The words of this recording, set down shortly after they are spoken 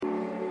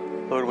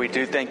Lord, we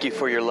do thank you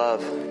for your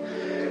love.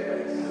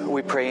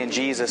 We pray in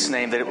Jesus'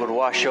 name that it would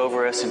wash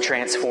over us and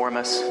transform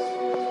us.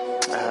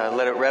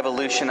 Let it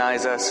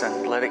revolutionize us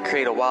and let it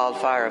create a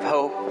wildfire of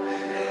hope.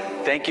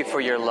 Thank you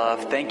for your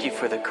love. Thank you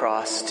for the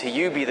cross. To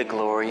you be the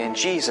glory. In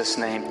Jesus'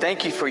 name,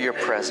 thank you for your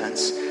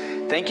presence.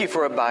 Thank you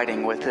for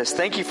abiding with us.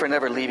 Thank you for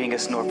never leaving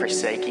us nor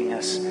forsaking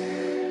us.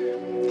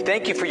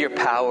 Thank you for your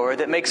power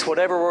that makes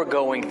whatever we're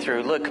going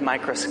through look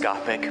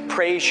microscopic.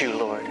 Praise you,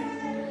 Lord.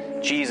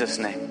 In Jesus'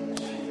 name,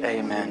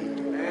 amen.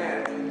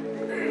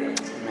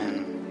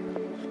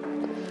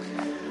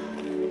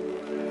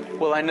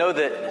 Well, I know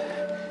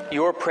that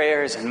your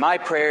prayers and my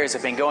prayers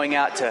have been going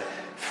out to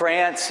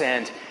France,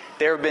 and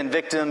there have been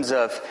victims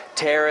of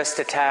terrorist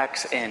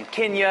attacks in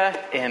Kenya,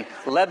 in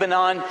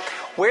Lebanon.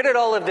 Where did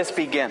all of this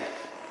begin?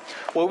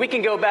 Well, we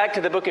can go back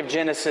to the book of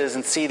Genesis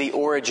and see the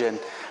origin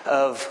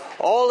of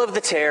all of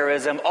the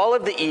terrorism, all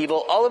of the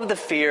evil, all of the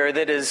fear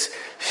that is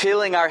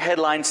filling our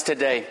headlines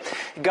today.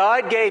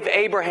 God gave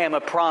Abraham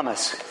a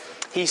promise.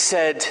 He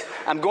said,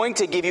 I'm going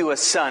to give you a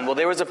son. Well,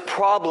 there was a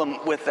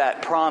problem with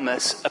that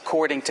promise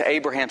according to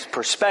Abraham's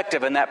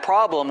perspective. And that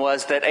problem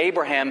was that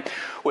Abraham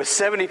was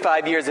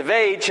 75 years of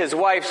age. His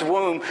wife's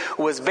womb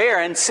was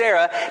barren,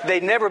 Sarah.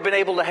 They'd never been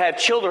able to have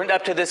children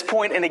up to this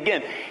point. And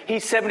again,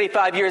 he's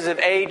 75 years of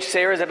age.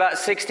 Sarah's about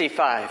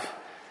 65.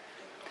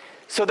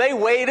 So they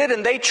waited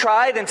and they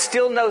tried and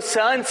still no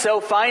son. So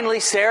finally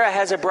Sarah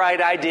has a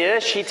bright idea.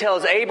 She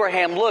tells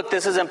Abraham, look,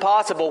 this is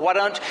impossible. Why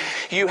don't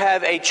you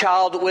have a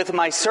child with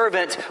my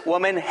servant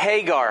woman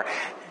Hagar?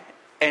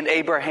 And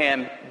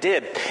Abraham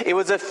did. It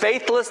was a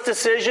faithless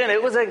decision.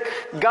 It was a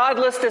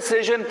godless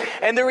decision.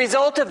 And the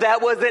result of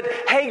that was that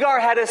Hagar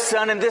had a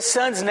son, and this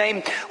son's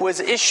name was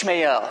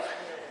Ishmael.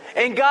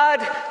 And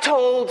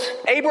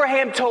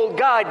Abraham told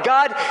God,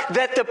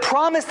 that the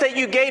promise that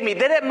you gave me,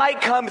 that it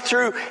might come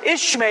through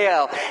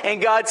Ishmael.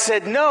 And God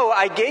said, no,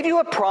 I gave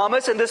you a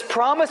promise, and this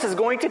promise is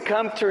going to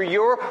come through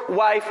your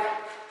wife,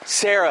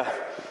 Sarah.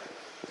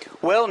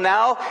 Well,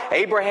 now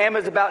Abraham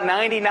is about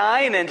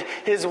 99 and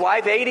his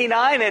wife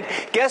 89. And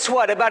guess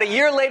what? About a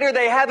year later,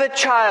 they have a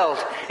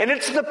child, and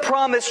it's the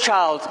promised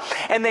child.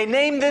 And they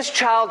name this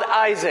child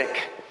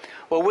Isaac.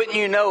 Well, wouldn't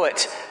you know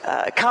it,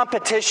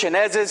 competition,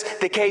 as is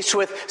the case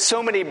with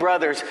so many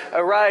brothers,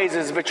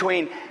 arises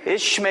between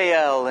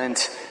Ishmael and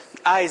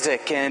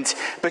Isaac, and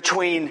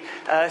between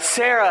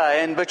Sarah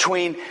and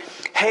between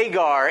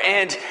Hagar.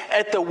 And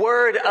at the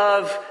word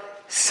of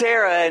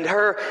Sarah and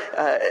her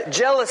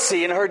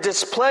jealousy and her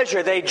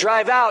displeasure, they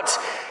drive out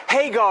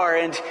Hagar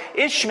and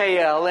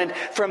Ishmael. And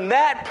from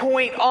that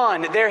point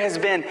on, there has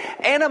been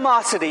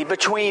animosity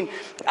between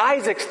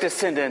Isaac's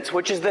descendants,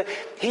 which is the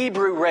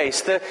Hebrew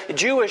race, the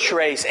Jewish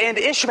race, and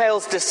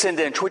Ishmael's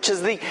descendants, which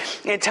is the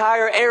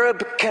entire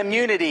Arab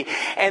community.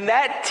 And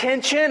that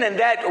tension and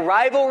that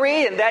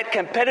rivalry and that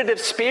competitive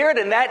spirit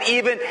and that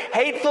even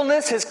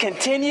hatefulness has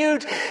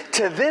continued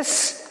to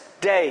this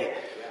day.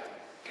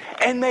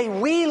 And may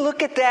we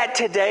look at that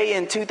today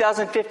in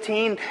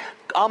 2015,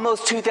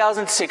 almost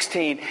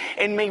 2016,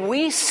 and may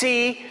we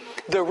see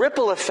the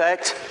ripple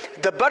effect,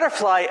 the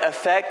butterfly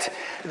effect,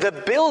 the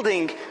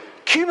building,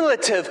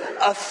 cumulative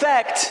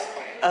effect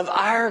of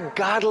our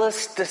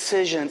godless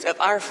decisions,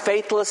 of our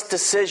faithless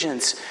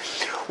decisions.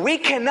 We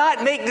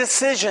cannot make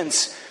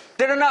decisions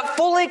that are not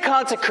fully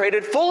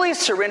consecrated, fully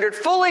surrendered,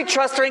 fully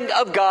trusting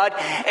of God,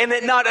 and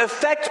that not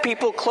affect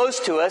people close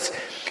to us.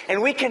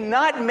 And we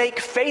cannot make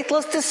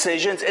faithless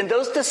decisions, and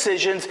those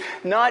decisions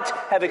not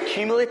have a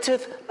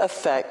cumulative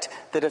effect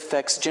that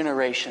affects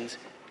generations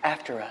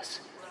after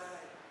us.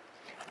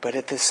 But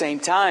at the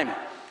same time,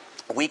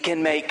 we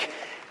can make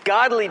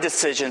godly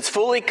decisions,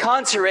 fully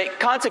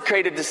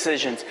consecrated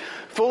decisions,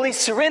 fully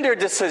surrendered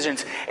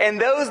decisions. And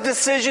those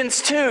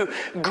decisions, too,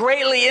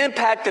 greatly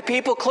impact the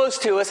people close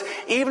to us,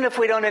 even if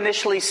we don't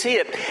initially see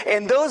it.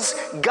 And those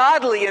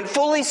godly and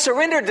fully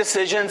surrendered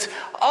decisions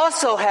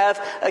also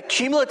have a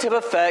cumulative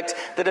effect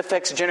that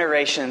affects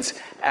generations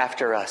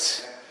after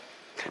us.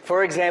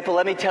 For example,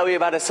 let me tell you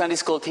about a Sunday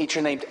school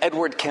teacher named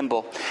Edward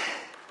Kimball.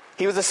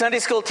 He was a Sunday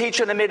school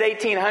teacher in the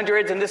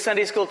mid-1800s, and this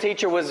Sunday school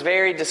teacher was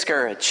very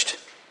discouraged,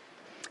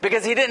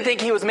 because he didn't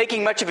think he was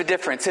making much of a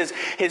difference.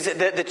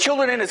 The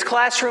children in his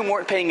classroom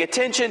weren't paying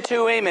attention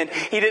to him, and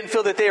he didn't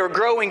feel that they were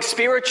growing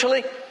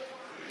spiritually.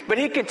 But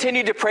he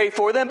continued to pray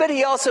for them, but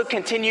he also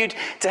continued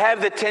to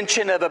have the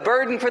tension of a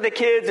burden for the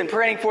kids and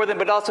praying for them,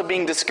 but also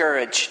being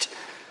discouraged.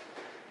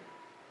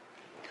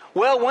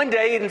 Well, one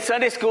day in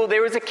Sunday school,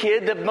 there was a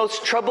kid, the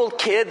most troubled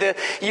kid,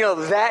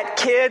 that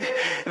kid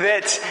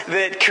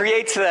that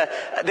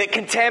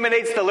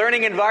contaminates the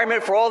learning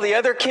environment for all the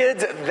other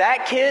kids.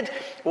 That kid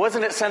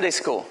wasn't at Sunday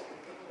school.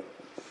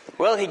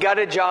 Well, he got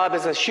a job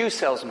as a shoe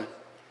salesman.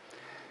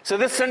 So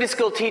this Sunday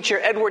school teacher,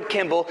 Edward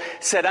Kimball,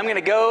 said, I'm going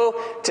to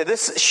go to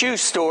this shoe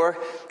store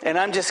and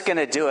I'm just going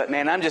to do it,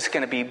 man. I'm just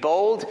going to be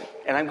bold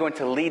and I'm going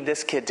to lead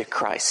this kid to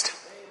Christ.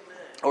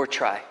 Or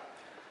try.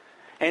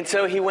 And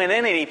so he went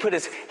in and he put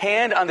his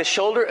hand on the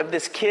shoulder of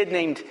this kid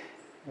named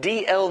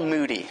D.L.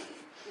 Moody.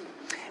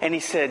 And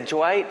he said,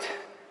 Dwight,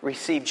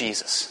 receive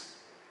Jesus.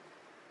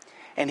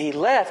 And he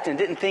left and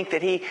didn't think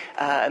that he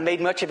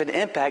made much of an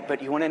impact.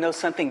 But you want to know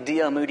something?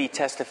 D.L. Moody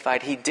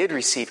testified he did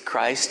receive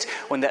Christ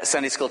when that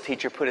Sunday school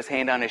teacher put his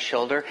hand on his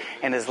shoulder,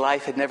 and his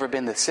life had never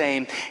been the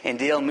same. And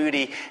D.L.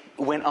 Moody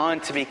went on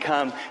to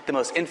become the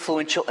most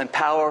influential and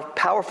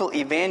powerful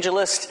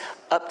evangelist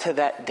up to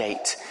that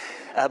date.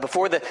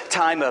 Before the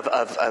time of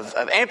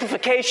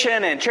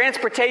amplification and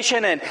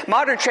transportation and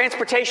modern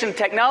transportation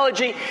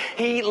technology,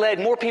 he led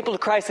more people to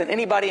Christ than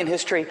anybody in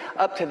history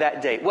up to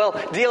that date. Well,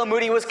 D.L.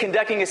 Moody was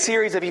conducting a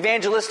series of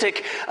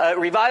evangelistic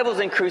revivals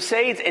and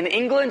crusades in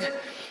England.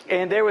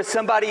 And there was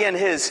somebody in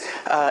his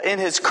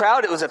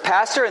crowd. It was a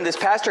pastor, and this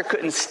pastor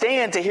couldn't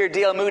stand to hear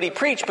D.L. Moody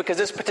preach because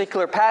this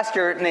particular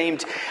pastor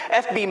named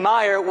F.B.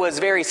 Meyer was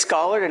very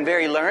scholared and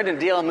very learned, and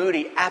D.L.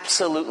 Moody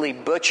absolutely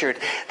butchered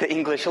the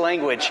English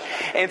language.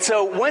 And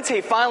so once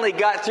he finally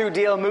got through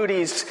D.L.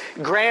 Moody's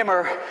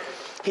grammar,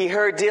 he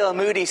heard D.L.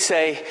 Moody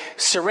say,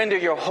 "Surrender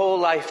your whole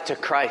life to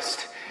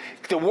Christ.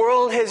 The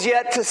world has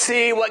yet to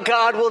see what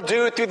God will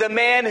do through the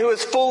man who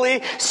is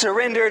fully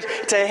surrendered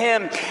to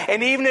Him.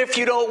 And even if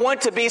you don't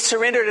want to be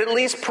surrendered, at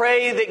least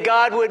pray that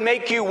God would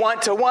make you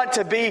want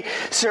to be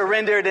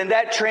surrendered." And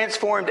that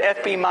transformed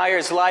F.B.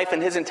 Meyer's life,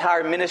 and his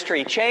entire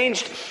ministry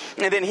changed.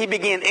 And then he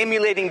began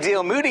emulating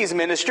D.L. Moody's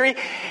ministry.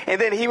 And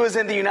then he was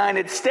in the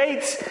United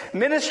States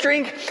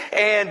ministering.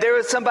 And there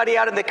was somebody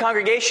out in the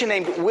congregation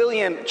named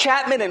William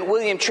Chapman. And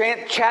William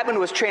Chapman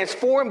was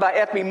transformed by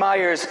F.B.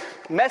 Meyer's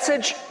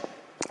message.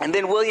 And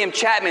then William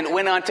Chapman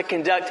went on to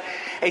conduct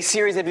a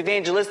series of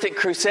evangelistic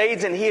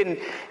crusades, and he had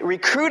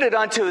recruited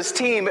onto his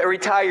team a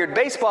retired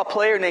baseball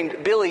player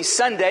named Billy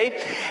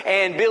Sunday.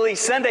 And Billy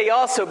Sunday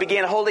also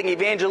began holding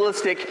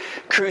evangelistic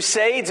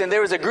crusades, and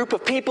there was a group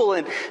of people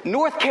in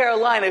North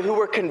Carolina who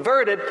were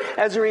converted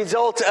as a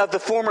result of the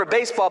former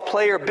baseball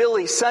player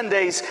Billy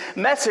Sunday's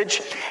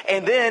message.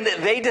 And then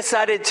they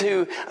decided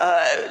to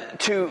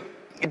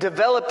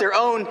developed their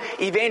own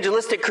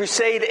evangelistic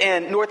crusade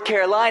in North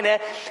Carolina,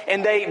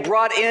 and they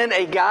brought in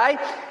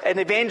an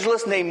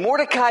evangelist named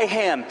Mordecai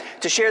Ham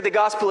to share the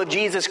gospel of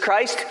Jesus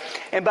Christ.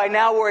 And by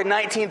now we're in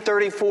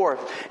 1934,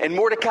 and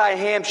Mordecai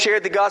Ham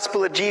shared the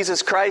gospel of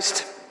Jesus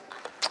Christ,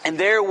 and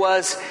there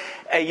was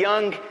a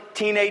young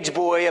teenage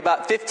boy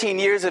about 15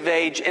 years of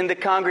age in the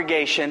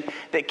congregation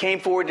that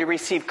came forward to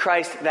receive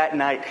Christ that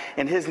night,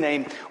 and his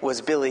name was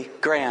Billy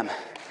Graham.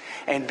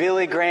 And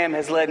Billy Graham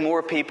has led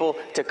more people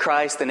to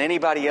Christ than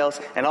anybody else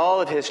in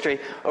all of history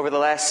over the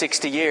last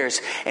 60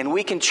 years. And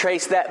we can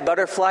trace that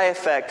butterfly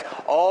effect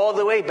all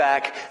the way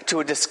back to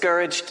a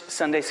discouraged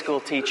Sunday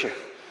school teacher.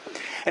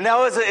 And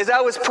now as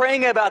I was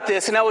praying about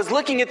this, and I was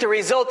looking at the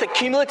result, the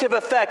cumulative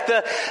effect,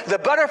 the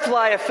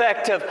butterfly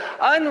effect of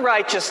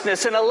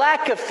unrighteousness and a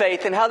lack of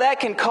faith, and how that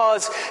can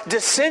cause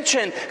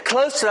dissension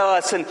close to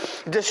us and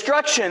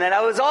destruction. And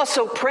I was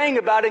also praying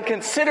about and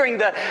considering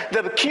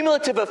the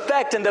cumulative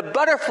effect and the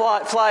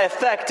butterfly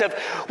effect of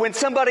when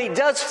somebody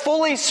does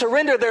fully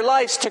surrender their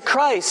lives to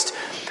Christ,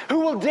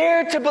 who will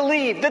dare to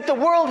believe that the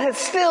world has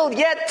still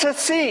yet to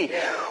see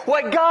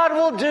what God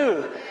will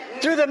do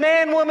through the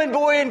man, woman,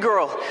 boy, and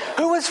girl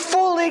who is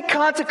fully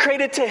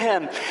consecrated to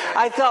Him.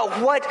 I thought,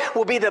 what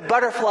will be the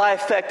butterfly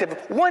effect of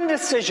one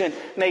decision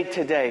made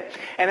today?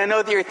 And I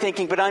know that you're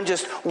thinking, but I'm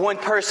just one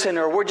person,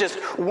 or we're just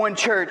one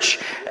church.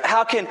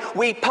 How can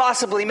we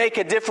possibly make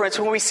a difference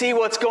when we see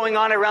what's going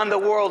on around the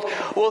world?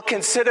 Well,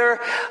 consider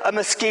a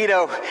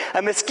mosquito.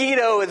 A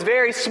mosquito is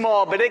very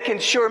small, but it can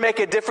sure make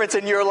a difference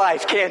in your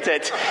life, can't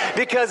it?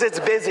 Because it's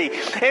busy.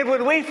 And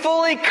when we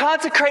fully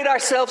consecrate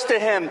ourselves to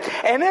Him,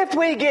 and if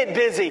we get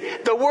busy,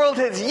 the world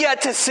has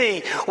yet to see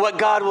what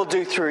God will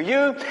do through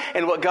you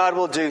and what God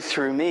will do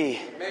through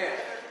me. Amen.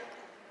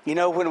 You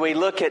know, when we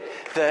look at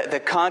the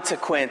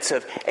consequence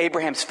of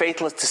Abraham's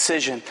faithless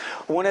decision,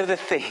 one of the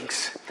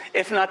things,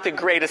 if not the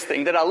greatest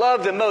thing, that I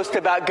love the most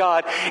about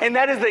God, and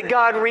that is that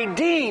God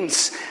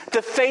redeems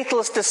the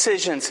faithless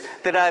decisions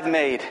that I've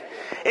made.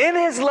 In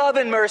His love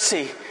and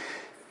mercy,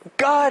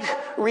 God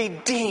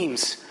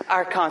redeems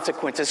our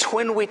consequences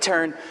when we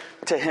turn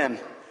to Him.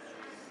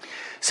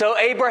 So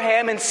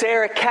Abraham and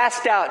Sarah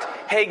cast out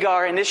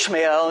Hagar and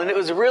Ishmael, and it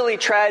was a really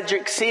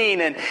tragic scene.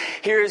 And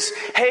here's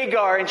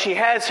Hagar, and she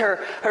has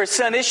her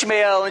son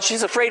Ishmael, and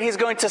she's afraid he's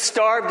going to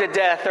starve to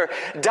death or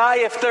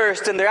die of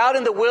thirst. And they're out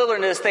in the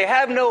wilderness. They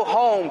have no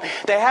home.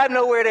 They have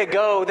nowhere to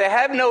go. They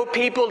have no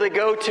people to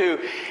go to.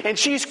 And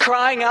she's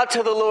crying out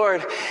to the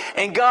Lord.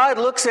 And God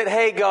looks at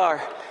Hagar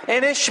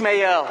and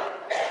Ishmael.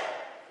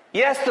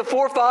 Yes, the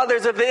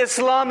forefathers of the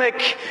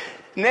Islamic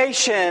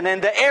nation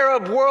and the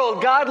Arab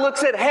world. God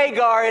looks at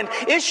Hagar and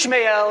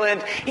Ishmael,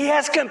 and He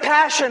has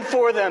compassion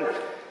for them.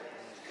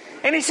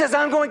 And He says,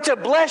 I'm going to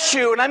bless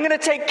you, and I'm going to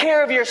take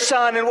care of your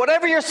son, and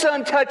whatever your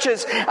son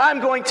touches, I'm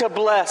going to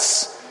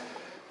bless.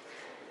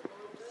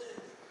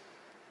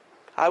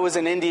 I was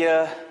in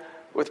India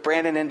with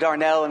Brandon and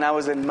Darnell, and I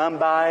was in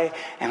Mumbai,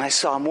 and I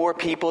saw more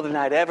people than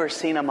I'd ever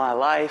seen in my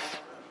life.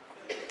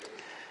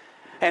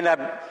 And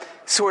I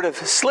sort of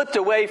slipped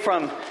away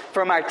from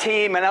our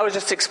team, and I was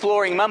just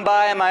exploring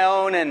Mumbai on my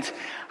own, and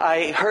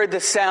I heard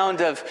the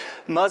sound of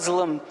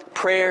Muslim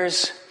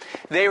prayers.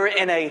 They were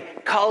in a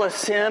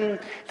coliseum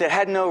that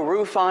had no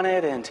roof on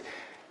it, and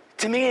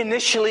to me,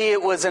 initially,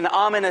 it was an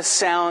ominous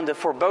sound, a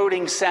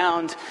foreboding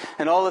sound,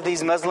 and all of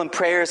these Muslim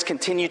prayers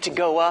continued to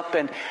go up.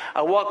 And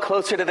I walked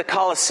closer to the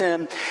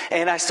Colosseum,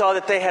 and I saw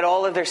that they had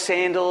all of their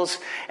sandals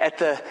at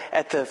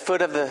the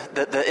foot of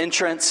the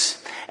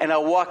entrance. And I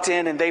walked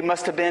in, and they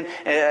must have been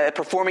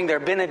performing their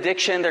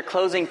benediction, their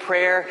closing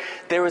prayer.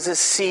 There was a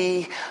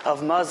sea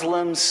of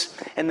Muslims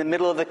in the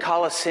middle of the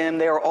Colosseum.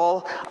 They were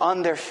all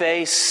on their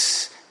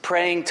face,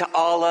 praying to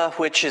Allah,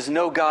 which is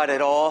no God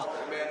at all.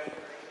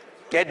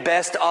 At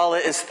best, Allah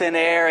is thin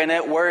air, and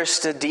at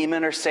worst, a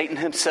demon or Satan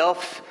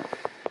himself,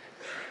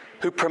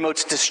 who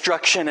promotes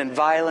destruction and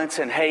violence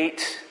and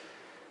hate.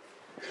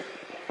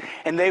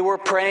 And they were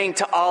praying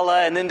to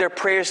Allah, and then their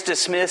prayers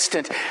dismissed.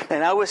 And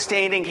I was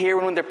standing here,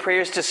 and when their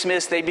prayers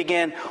dismissed, they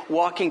began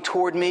walking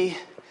toward me.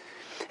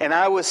 And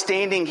I was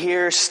standing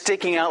here,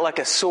 sticking out like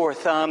a sore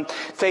thumb,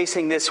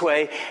 facing this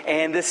way.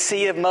 And this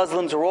sea of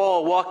Muslims were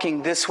all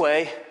walking this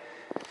way.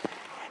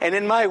 And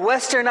in my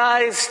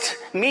westernized,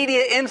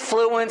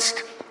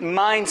 media-influenced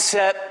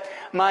mindset,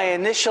 my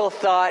initial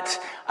thought,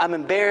 I'm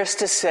embarrassed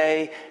to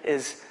say,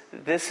 is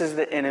this is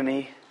the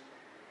enemy.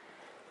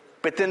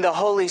 But then the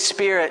Holy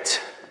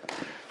Spirit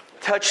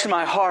touched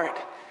my heart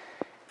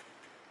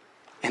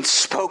and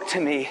spoke to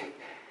me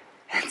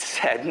and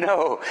said,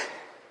 no,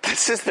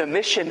 this is the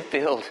mission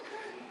field.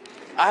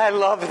 I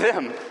love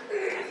them,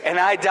 and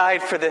I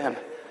died for them.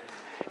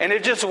 And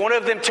if just one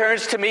of them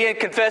turns to me and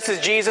confesses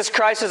Jesus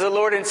Christ as the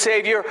Lord and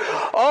Savior,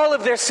 all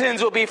of their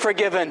sins will be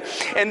forgiven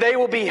and they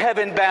will be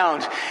heaven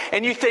bound.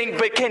 And you think,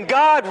 but can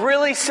God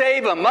really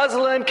save a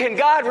Muslim? Can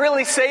God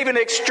really save an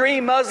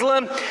extreme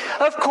Muslim?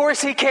 Of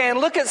course He can.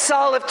 Look at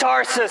Saul of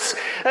Tarsus,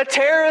 a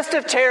terrorist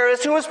of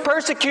terrorists who was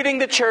persecuting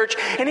the church,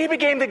 and he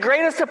became the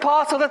greatest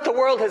apostle that the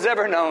world has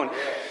ever known.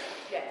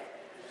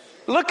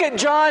 Look at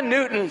John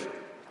Newton,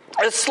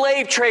 a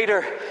slave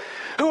trader,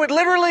 who would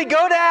literally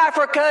go to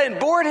Africa and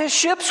board his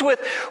ships with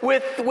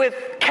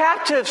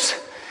captives.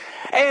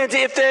 And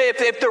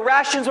if the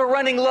rations were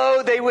running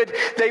low, they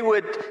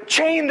would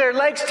chain their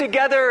legs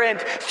together and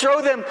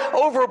throw them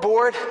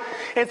overboard.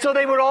 And so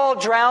they would all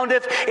drown.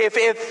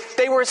 If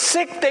they were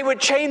sick, they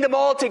would chain them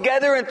all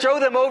together and throw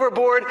them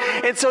overboard.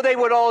 And so they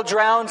would all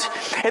drown.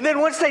 And then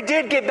once they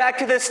did get back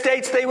to the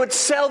States, they would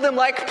sell them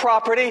like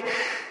property.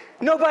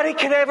 Nobody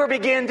could ever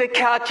begin to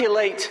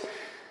calculate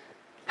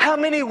how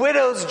many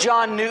widows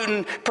John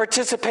Newton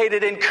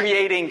participated in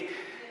creating,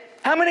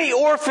 how many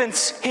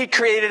orphans he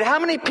created, how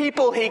many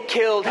people he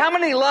killed, how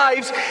many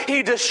lives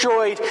he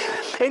destroyed.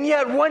 And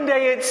yet one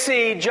day at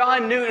sea,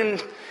 John Newton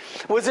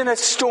was in a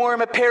storm,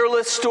 a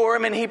perilous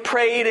storm, and he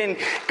prayed, and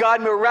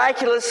God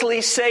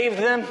miraculously saved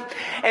them.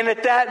 And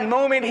at that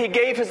moment, he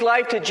gave his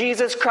life to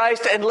Jesus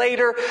Christ and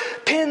later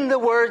penned the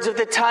words of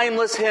the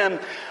timeless hymn,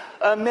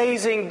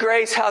 "Amazing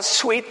grace, how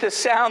sweet the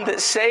sound that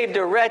saved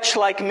a wretch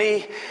like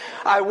me.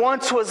 I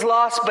once was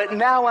lost, but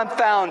now I'm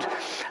found.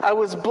 I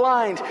was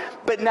blind,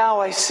 but now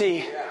I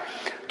see."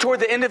 Toward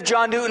the end of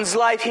John Newton's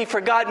life, he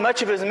forgot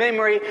much of his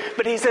memory,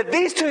 but he said,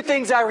 "These two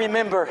things I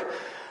remember.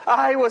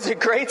 I was a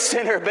great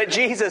sinner, but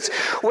Jesus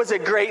was a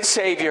great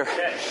Savior."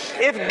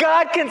 If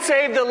God can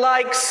save the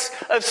likes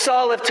of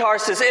Saul of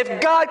Tarsus,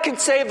 if God can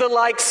save the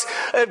likes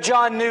of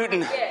John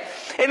Newton,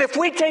 and if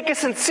we take a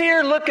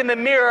sincere look in the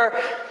mirror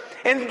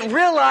and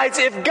realize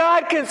if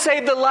God can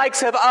save the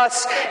likes of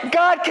us,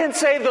 God can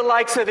save the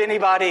likes of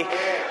anybody.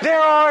 There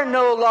are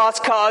no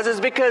lost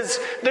causes, because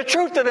the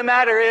truth of the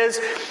matter is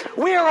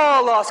we are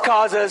all lost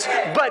causes,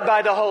 but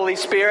by the Holy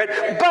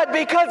Spirit. But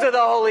because of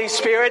the Holy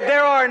Spirit,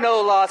 there are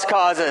no lost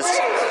causes.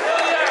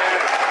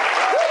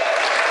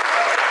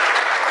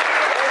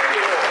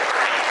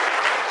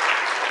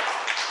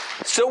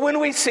 So when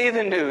we see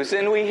the news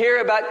and we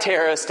hear about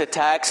terrorist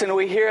attacks and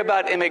we hear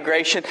about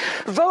immigration,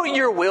 vote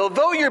your will,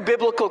 vote your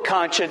biblical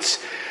conscience,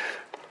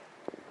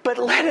 but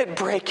let it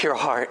break your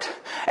heart.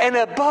 And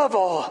above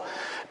all,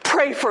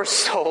 pray for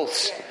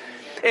souls.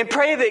 And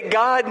pray that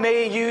God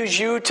may use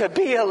you to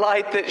be a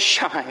light that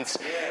shines,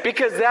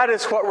 because that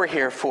is what we're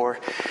here for.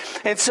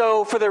 And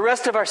so for the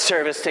rest of our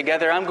service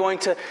together, I'm going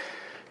to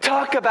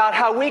talk about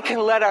how we can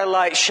let our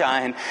light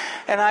shine.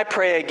 And I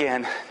pray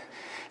again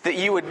that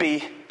you would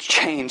be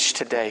changed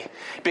today,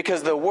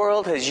 because the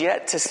world has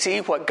yet to see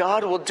what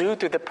God will do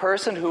through the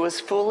person who is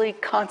fully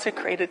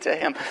consecrated to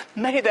Him.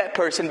 May that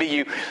person be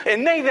you,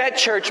 and may that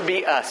church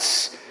be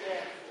us.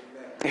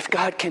 If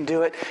God can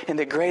do it in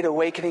the Great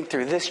Awakening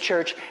through this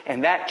church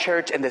and that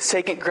church, and the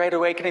second Great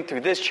Awakening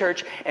through this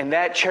church and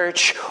that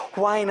church,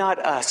 why not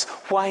us?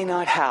 Why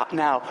not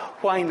now?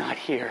 Why not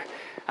here?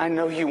 I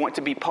know you want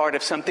to be part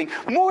of something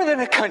more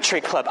than a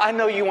country club. I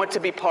know you want to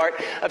be part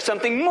of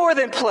something more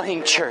than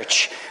playing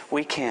church.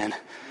 We can.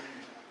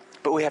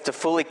 But we have to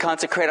fully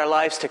consecrate our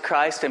lives to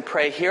Christ and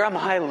pray, "Here am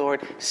I,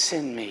 Lord,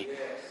 send me."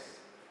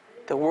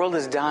 The world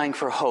is dying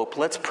for hope.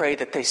 Let's pray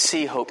that they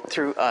see hope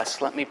through us.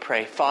 Let me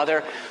pray.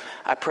 Father,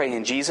 I pray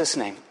in Jesus'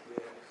 name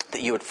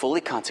that you would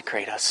fully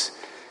consecrate us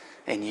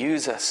and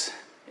use us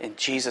in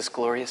Jesus'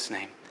 glorious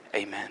name.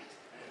 Amen.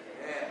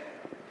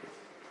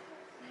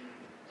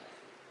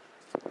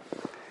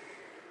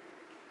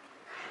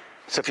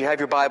 So if you have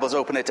your Bibles,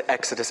 open it to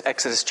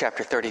Exodus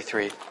chapter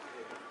 33.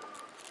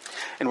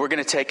 And we're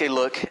going to take a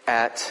look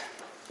at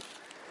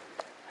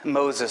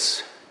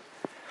Moses.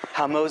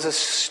 How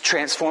Moses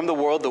transformed the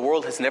world. The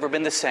world has never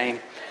been the same.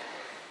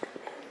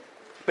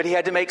 But he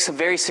had to make some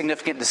very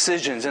significant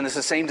decisions. And it's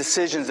the same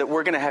decisions that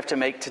we're going to have to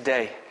make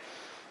today.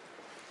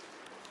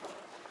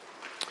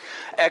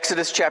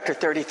 Exodus chapter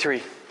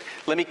 33.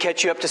 Let me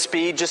catch you up to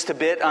speed just a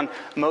bit on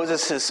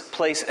Moses'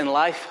 place in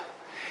life.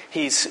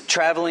 He's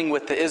traveling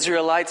with the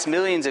Israelites,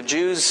 millions of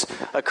Jews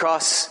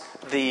across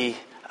the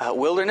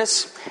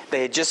wilderness.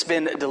 They had just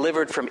been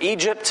delivered from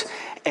Egypt,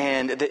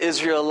 and the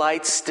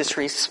Israelites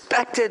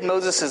disrespected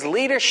Moses'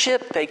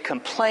 leadership. They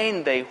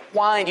complained, they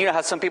whined. You know how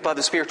some people have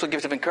the spiritual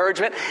gift of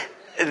encouragement?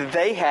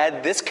 They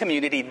had, this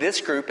community, this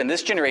group, and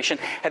this generation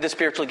had the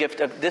spiritual gift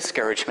of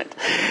discouragement.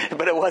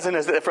 But it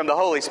wasn't from the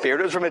Holy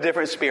Spirit, it was from a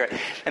different spirit.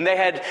 And they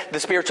had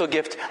the spiritual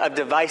gift of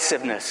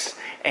divisiveness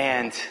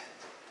and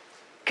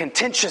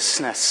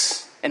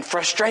contentiousness and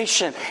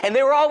frustration. And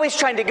they were always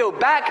trying to go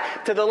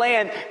back to the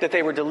land that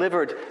they were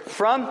delivered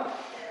from.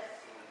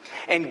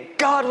 And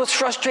God was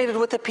frustrated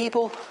with the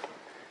people.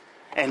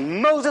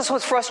 And Moses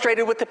was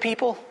frustrated with the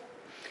people.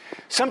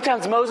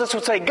 Sometimes Moses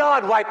would say,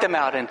 God, wipe them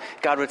out. And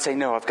God would say,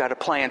 no, I've got a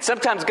plan.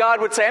 Sometimes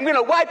God would say, I'm going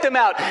to wipe them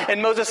out.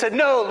 And Moses said,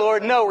 no,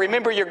 Lord, no.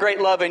 Remember your great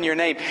love and your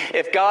name.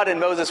 If God and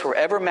Moses were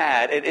ever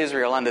mad at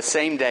Israel on the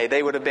same day,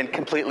 they would have been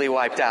completely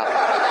wiped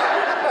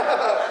out.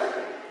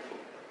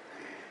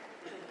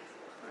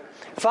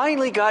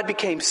 Finally, God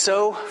became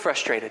so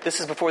frustrated.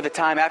 This is before the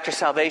time after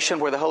salvation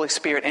where the Holy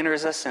Spirit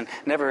enters us and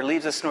never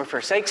leaves us nor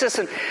forsakes us.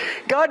 And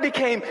God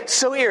became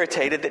so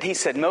irritated that he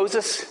said,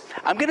 Moses,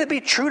 I'm going to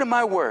be true to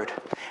my word.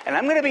 And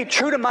I'm going to be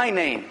true to my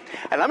name.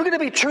 And I'm going to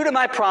be true to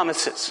my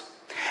promises.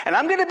 And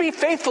I'm going to be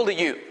faithful to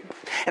you.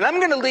 And I'm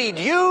going to lead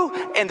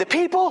you and the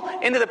people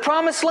into the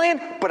promised land,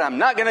 but I'm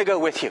not going to go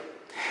with you.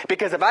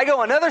 Because if I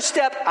go another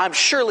step, I'm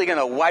surely going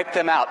to wipe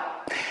them out.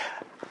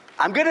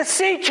 I'm going to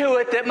see to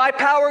it that my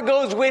power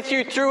goes with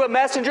you through a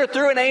messenger,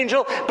 through an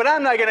angel, but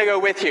I'm not going to go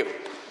with you.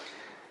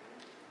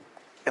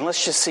 And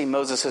let's just see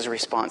Moses'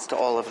 response to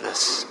all of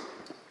this.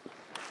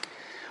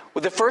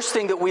 Well, the first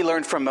thing that we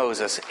learned from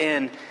Moses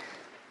in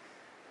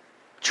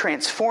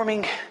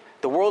transforming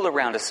the world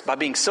around us by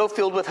being so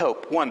filled with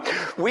hope. 1,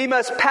 we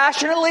must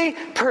passionately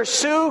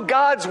pursue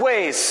God's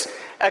ways.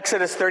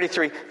 Exodus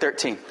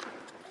 33:13.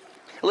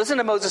 Listen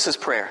to Moses'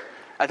 prayer.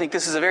 I think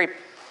this is a very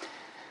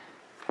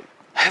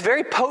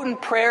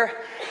potent prayer.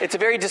 It's a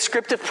very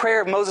descriptive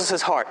prayer of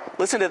Moses' heart.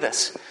 Listen to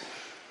this.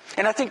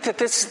 And I think that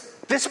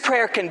this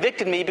prayer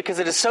convicted me because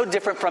it is so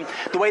different from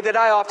the way that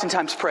I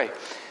oftentimes pray.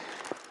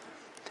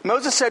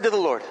 Moses said to the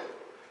Lord,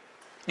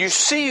 you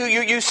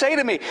say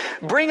to me,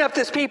 bring up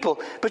this people,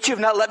 but you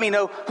have not let me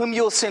know whom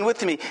you will send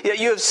with me. Yet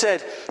you have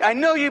said, I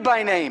know you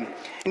by name,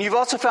 and you've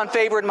also found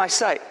favor in my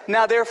sight.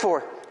 Now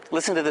therefore,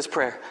 listen to this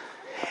prayer.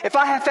 If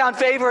I have found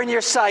favor in your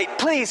sight,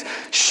 please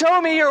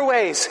show me your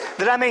ways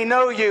that I may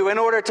know you in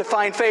order to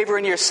find favor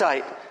in your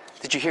sight.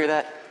 Did you hear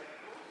that?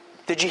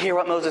 Did you hear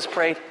what Moses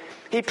prayed?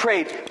 He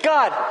prayed,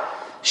 God,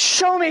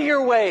 show me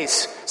your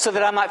ways so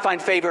that I might find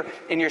favor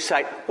in your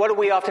sight. What do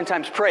we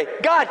oftentimes pray?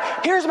 God,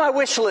 here's my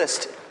wish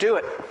list. Do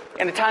it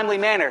in a timely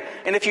manner.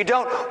 And if you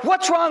don't,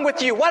 what's wrong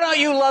with you? Why don't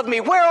you love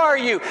me? Where are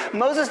you?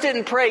 Moses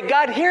didn't pray,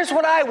 God, here's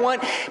what I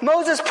want.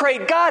 Moses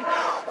prayed, God,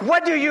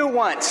 what do you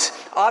want?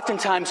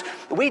 Oftentimes,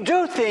 we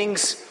do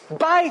things,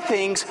 buy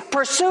things,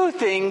 pursue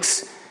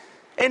things,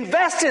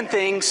 invest in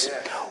things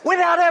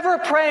without ever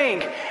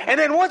praying. And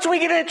then once we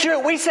get into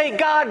it, we say,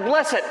 God,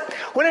 bless it.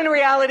 When in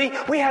reality,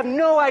 we have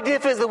no idea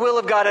if it's the will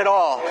of God at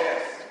all.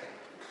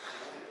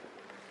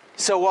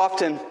 So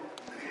often,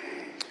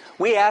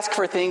 we ask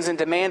for things and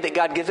demand that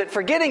God gives it,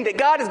 forgetting that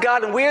God is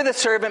God and we're the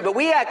servant, but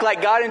we act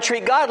like God and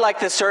treat God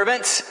like the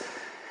servants.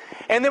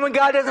 And then when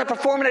God doesn't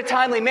perform in a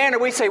timely manner,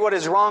 we say, what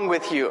is wrong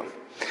with you?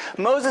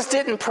 Moses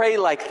didn't pray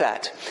like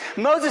that.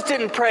 Moses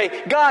didn't pray,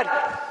 God,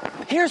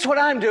 here's what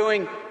I'm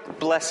doing,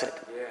 bless it.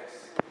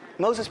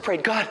 Moses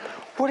prayed, God,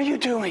 what are you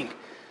doing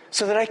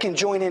so that I can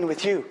join in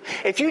with you?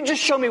 If you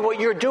just show me what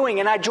you're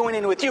doing and I join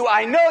in with you,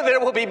 I know that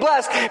it will be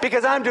blessed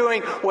because I'm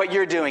doing what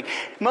you're doing.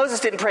 Moses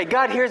didn't pray,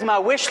 God, here's my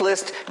wish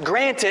list,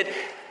 grant it.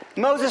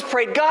 Moses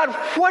prayed, God,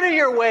 what are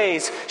your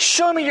ways?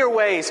 Show me your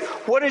ways.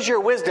 What is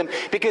your wisdom?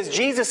 Because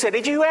Jesus said,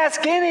 if you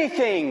ask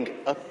anything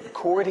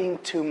according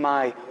to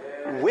my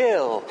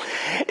will,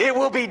 it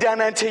will be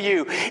done unto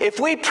you. If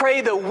we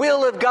pray the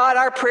will of God,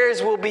 our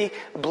prayers will be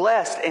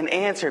blessed and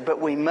answered, but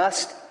we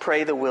must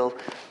pray the will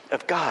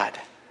of God.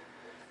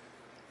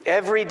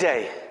 Every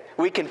day,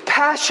 we can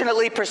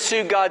passionately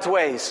pursue God's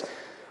ways.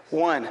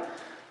 1,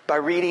 by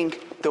reading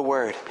the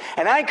Word.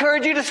 And I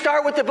encourage you to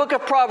start with the book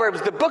of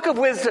Proverbs, the book of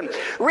wisdom.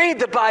 Read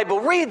the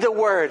Bible, read the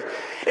Word.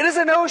 It is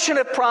an ocean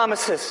of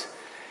promises.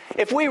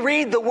 If we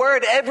read the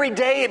Word every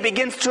day, it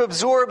begins to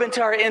absorb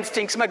into our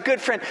instincts. My good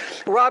friend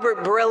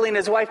Robert Borelli and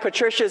his wife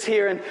Patricia is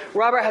here, and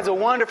Robert has a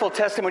wonderful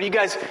testimony. You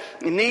guys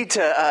need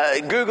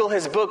to Google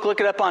his book,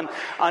 look it up on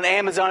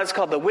Amazon. It's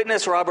called The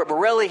Witness. Robert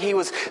Borelli, he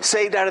was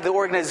saved out of the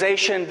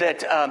organization that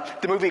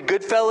the movie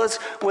Goodfellas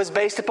was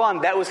based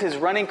upon. That was his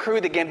running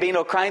crew, the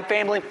Gambino crime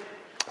family.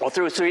 Well,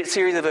 through a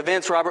series of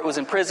events, Robert was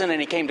in prison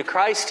and he came to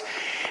Christ.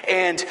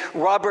 And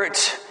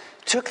Robert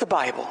took the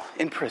Bible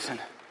in prison.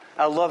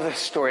 I love this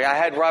story. I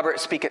had Robert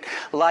speak at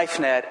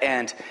LifeNet,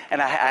 and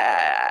I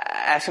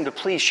asked him to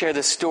please share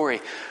this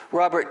story.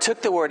 Robert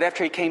took the Word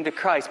after he came to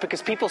Christ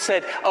because people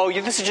said, oh,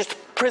 this is just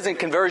prison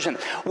conversion.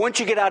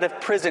 Once you get out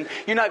of prison,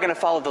 you're not going to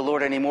follow the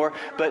Lord anymore.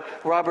 But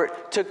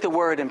Robert took the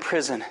Word in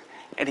prison,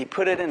 and he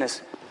put it in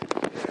his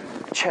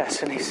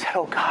chest, and he said,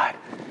 oh, God,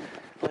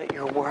 let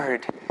your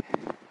Word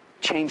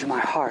change my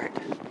heart.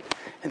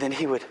 And then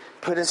he would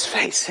put his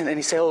face in, and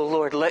he said, oh,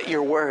 Lord, let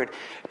your Word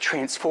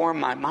transform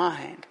my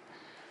mind.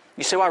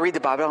 You say, well, I read the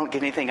Bible, I don't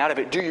get anything out of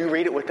it. Do you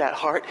read it with that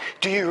heart?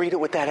 Do you read it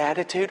with that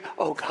attitude?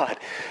 Oh, God,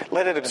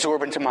 let it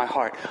absorb into my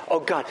heart.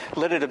 Oh, God,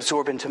 let it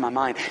absorb into my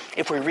mind.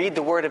 If we read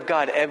the Word of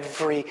God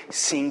every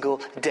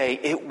single day,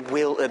 it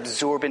will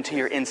absorb into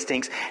your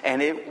instincts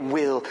and it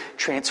will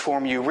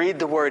transform you. Read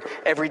the Word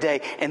every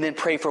day and then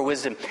pray for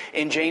wisdom.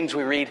 In James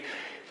we read,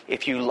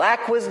 if you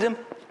lack wisdom,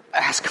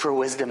 ask for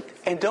wisdom.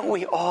 And don't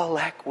we all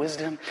lack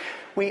wisdom?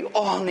 We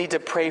all need to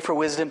pray for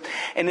wisdom.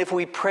 And if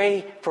we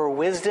pray for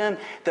wisdom,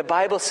 the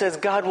Bible says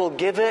God will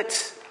give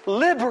it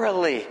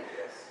liberally.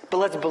 But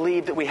let's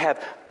believe that we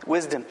have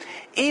wisdom.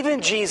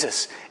 Even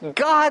Jesus,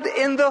 God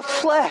in the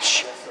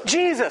flesh.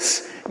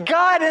 Jesus,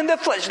 God in the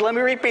flesh. Let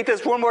me repeat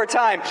this one more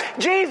time.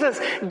 Jesus,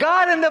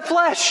 God in the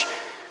flesh.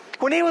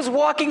 When he was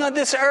walking on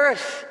this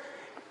earth,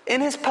 in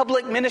his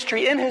public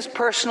ministry, in his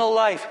personal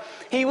life,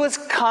 he was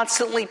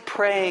constantly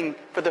praying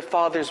for the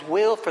Father's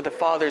will, for the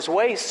Father's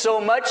way,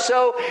 so much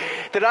so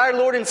that our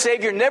Lord and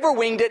Savior never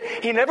winged it.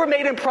 He never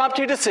made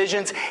impromptu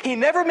decisions. He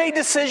never made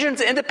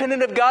decisions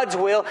independent of God's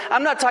will.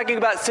 I'm not talking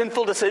about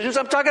sinful decisions.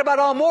 I'm talking about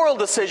all moral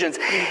decisions.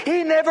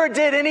 He never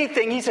did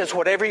anything. He says,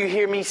 whatever you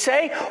hear me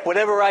say,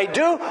 whatever I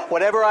do,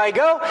 wherever I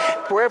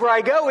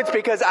go, it's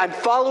because I'm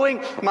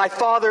following my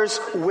Father's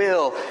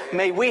will.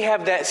 May we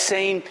have that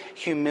same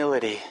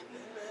humility.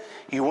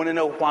 You want to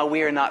know why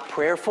we are not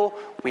prayerful?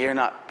 We are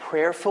not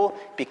prayerful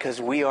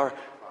because we are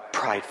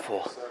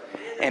prideful.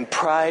 And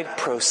pride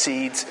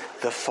precedes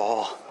the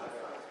fall.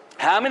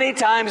 How many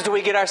times do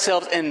we get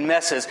ourselves in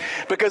messes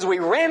because we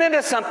ran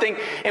into something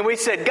and we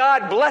said,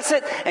 God bless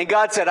it, and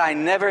God said, I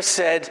never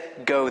said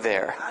go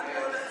there.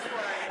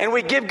 And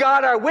we give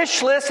God our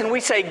wish list and we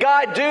say,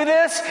 God, do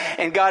this,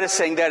 and God is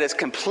saying that is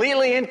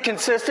completely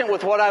inconsistent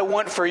with what I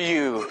want for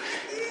you.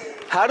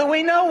 How do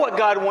we know what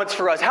God wants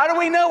for us? How do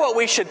we know what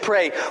we should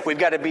pray? We've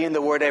got to be in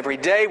the Word every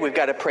day. We've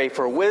got to pray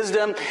for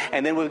wisdom.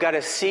 And then we've got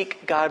to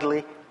seek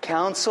godly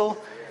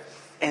counsel.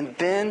 And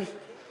then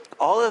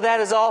all of that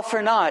is all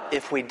for naught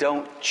if we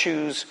don't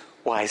choose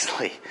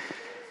wisely.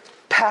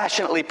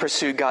 Passionately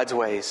pursue God's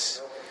ways.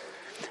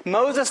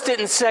 Moses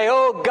didn't say,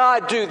 oh,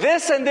 God, do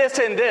this and this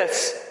and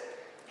this.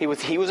 He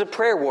was a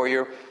prayer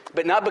warrior.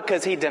 But not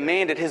because he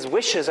demanded his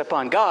wishes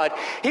upon God.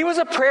 He was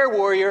a prayer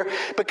warrior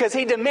because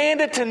he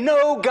demanded to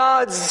know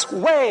God's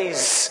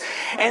ways.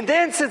 And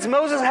then since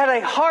Moses had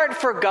a heart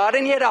for God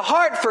and he had a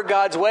heart for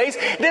God's ways,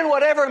 then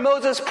whatever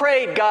Moses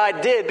prayed,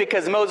 God did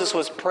because Moses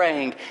was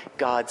praying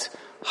God's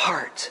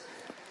heart.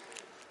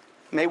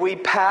 May we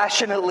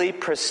passionately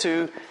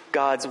pursue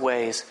God's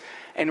ways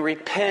and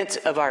repent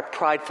of our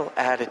prideful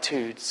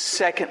attitudes.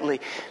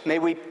 Secondly, may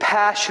we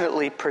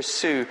passionately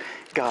pursue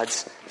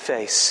God's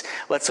face.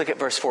 Let's look at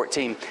verse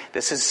 14.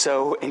 This is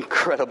so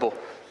incredible.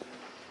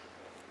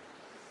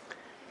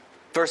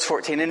 Verse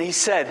 14, and he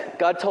said,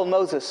 God told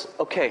Moses,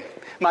 okay,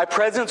 my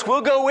presence will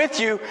go with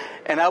you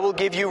and I will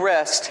give you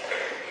rest.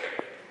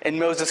 And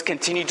Moses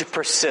continued to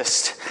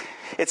persist.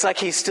 It's like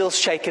he's still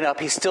shaken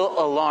up. He's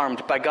still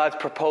alarmed by God's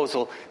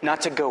proposal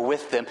not to go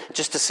with them,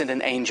 just to send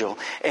an angel.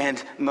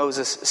 And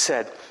Moses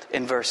said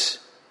in verse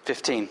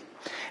 15,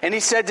 and he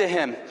said to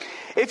him,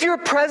 if your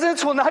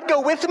presence will not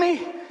go with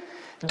me,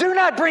 do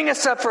not bring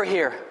us up for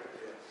here.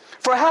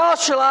 For how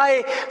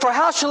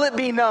shall it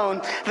be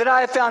known that I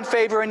have found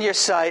favor in your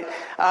sight,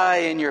 I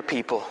and your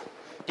people?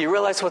 Do you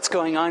realize what's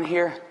going on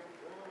here?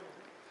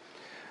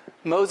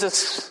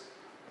 Moses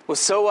was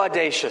so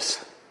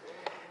audacious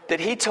that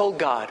he told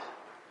God,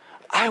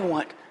 I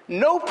want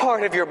no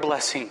part of your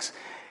blessings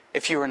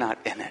if you are not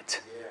in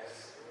it.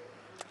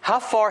 How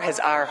far has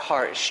our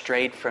heart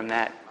strayed from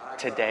that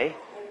today?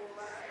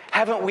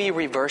 Haven't we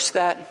reversed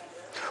that?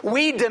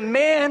 We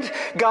demand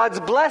God's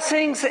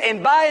blessings,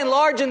 and by and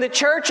large in the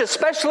church,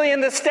 especially in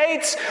the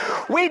States,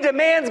 we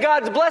demand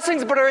God's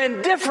blessings but are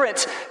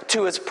indifferent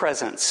to His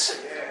presence.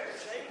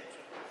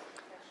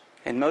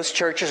 And most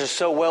churches are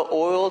so well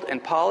oiled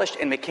and polished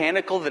and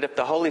mechanical that if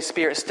the Holy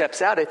Spirit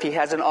steps out, if He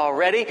hasn't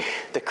already,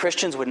 the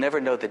Christians would never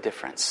know the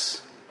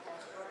difference.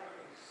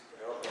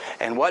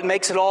 And what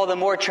makes it all the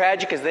more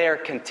tragic is they are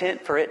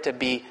content for it to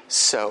be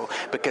so.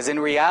 Because in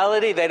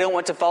reality, they don't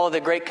want to follow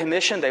the Great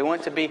Commission. They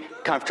want to be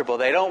comfortable.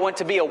 They don't want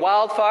to be a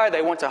wildfire.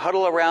 They want to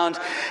huddle around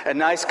a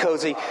nice,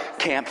 cozy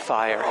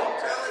campfire.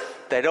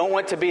 They don't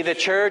want to be the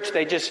church.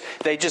 They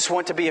just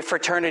want to be a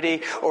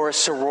fraternity or a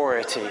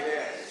sorority.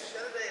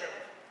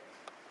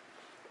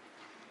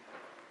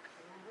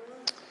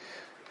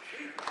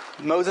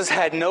 Moses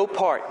had no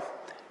part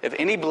of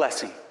any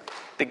blessing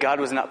that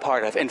God was not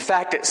part of. In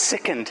fact, it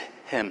sickened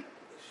him.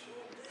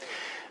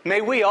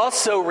 May we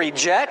also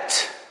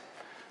reject,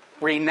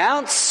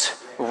 renounce,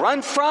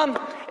 run from,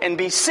 and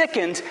be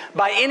sickened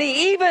by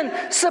any even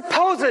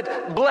supposed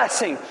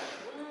blessing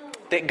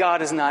that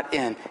God is not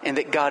in and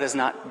that God is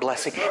not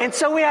blessing. And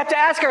so we have to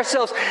ask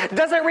ourselves,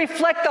 does it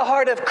reflect the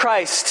heart of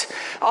Christ?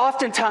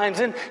 Oftentimes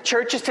in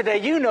churches today,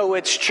 you know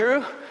it's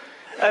true.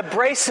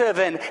 Abrasive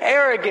and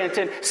arrogant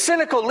and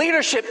cynical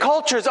leadership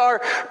cultures are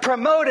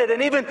promoted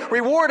and even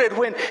rewarded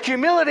when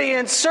humility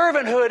and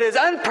servanthood is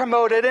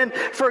unpromoted and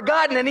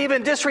forgotten and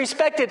even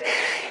disrespected.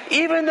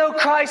 Even though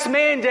Christ's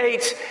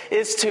mandate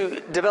is to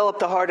develop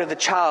the heart of the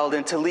child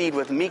and to lead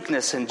with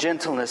meekness and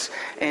gentleness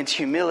and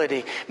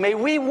humility. May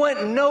we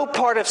want no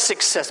part of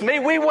success. May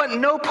we want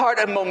no part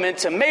of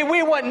momentum. May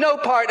we want no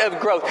part of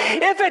growth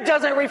if it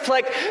doesn't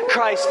reflect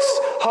Christ's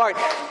heart.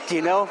 Do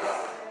you know?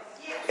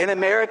 In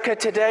America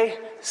today,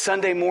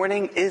 Sunday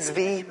morning is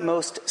the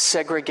most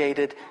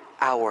segregated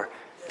hour.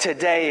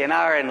 Today, in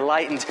our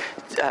enlightened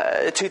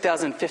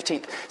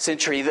 2015th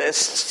century, the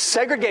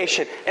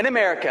segregation in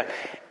America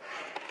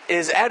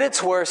is at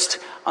its worst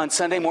on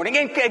Sunday morning.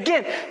 And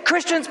again,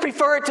 Christians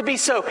prefer it to be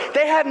so.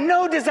 They have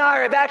no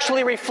desire of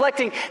actually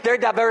reflecting their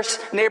diverse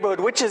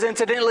neighborhood, which is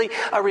incidentally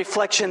a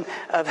reflection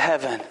of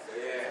heaven.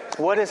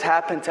 What has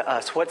happened to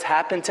us? What's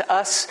happened to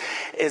us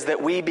is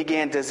that we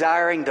began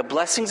desiring the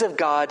blessings of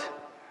God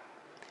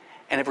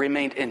and have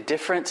remained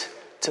indifferent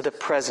to the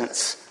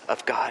presence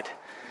of God.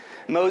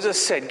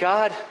 Moses said,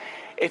 God,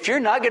 if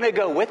you're not going to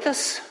go with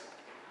us,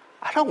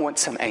 I don't want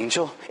some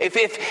angel.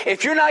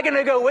 If you're not going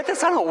to go with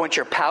us, I don't want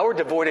your power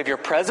devoid of your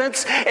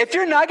presence. If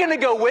you're not going to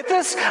go with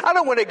us, I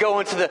don't want to go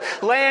into the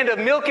land of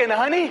milk and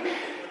honey.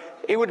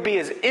 It would be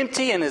as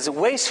empty and as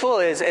wasteful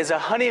as a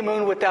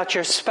honeymoon without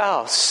your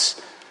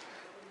spouse.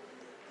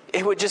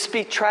 It would just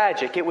be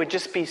tragic. It would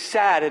just be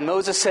sad. And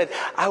Moses said,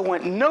 I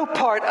want no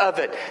part of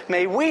it.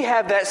 May we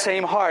have that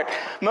same heart.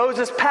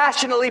 Moses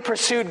passionately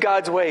pursued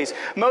God's ways.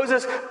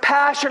 Moses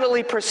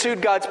passionately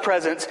pursued God's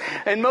presence.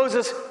 And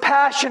Moses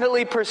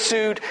passionately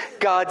pursued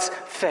God's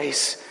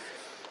face.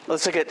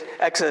 Let's look at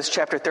Exodus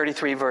chapter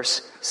 33,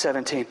 verse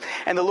 17.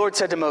 And the Lord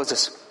said to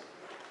Moses,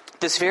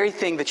 this very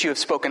thing that you have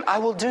spoken, I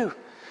will do.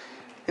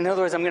 In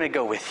other words, I'm going to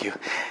go with you.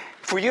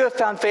 For you have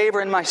found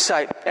favor in my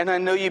sight, and I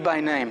know you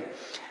by name.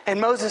 And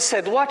Moses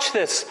said, watch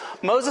this.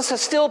 Moses is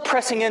still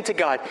pressing into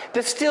God.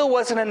 This still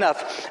wasn't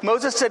enough.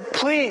 Moses said,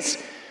 please,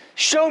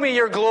 show me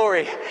your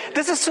glory.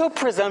 This is so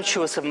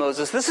presumptuous of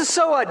Moses. This is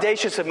so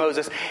audacious of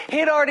Moses. He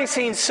had already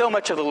seen so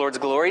much of the Lord's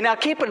glory. Now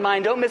keep in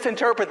mind, don't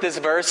misinterpret this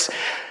verse.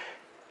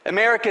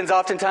 Americans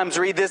oftentimes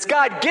read this,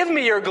 God, give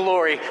me your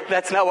glory.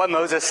 That's not what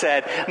Moses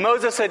said.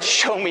 Moses said,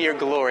 show me your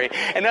glory.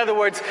 In other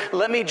words,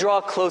 let me draw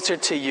closer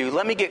to you.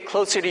 Let me get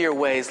closer to your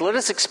ways. Let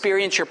us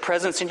experience your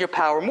presence and your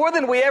power more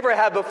than we ever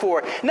have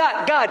before.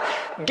 Not, God,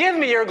 give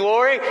me your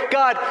glory.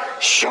 God,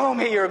 show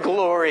me your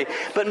glory.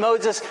 But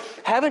Moses,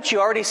 haven't you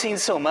already seen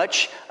so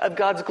much of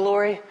God's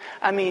glory?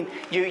 I mean,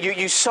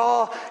 you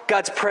saw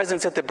God's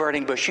presence at the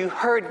burning bush. You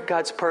heard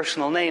God's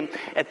personal name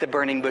at the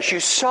burning bush. You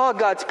saw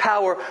God's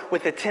power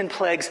with the 10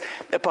 plagues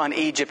upon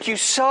Egypt. You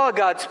saw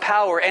God's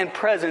power and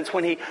presence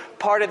when he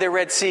parted the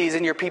Red Seas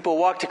and your people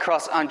walked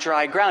across on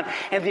dry ground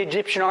and the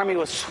Egyptian army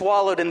was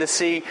swallowed in the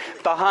sea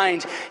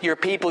behind your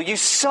people. You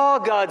saw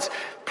God's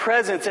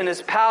presence and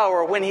his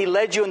power when he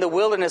led you in the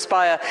wilderness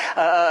by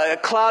a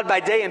cloud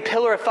by day and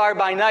pillar of fire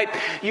by night.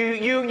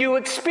 You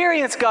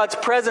experienced God's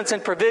presence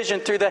and provision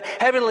through the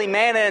heavenly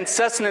manna and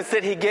sustenance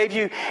that he gave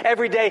you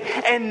every day.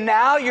 And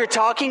now you're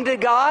talking to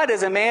God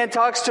as a man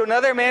talks to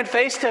another man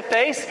face to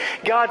face.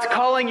 God's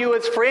calling you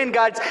his friend.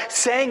 God's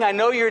saying, I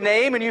know your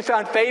name and you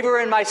found favor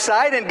in my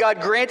sight. And God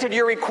granted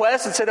your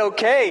request and said,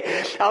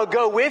 okay, I'll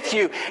go with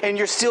you. And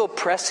you're still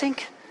pressing?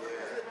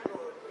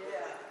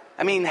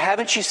 I mean,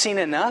 haven't you seen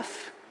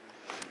enough?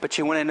 But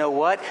you want to know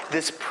what?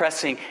 This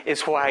pressing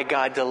is why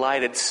God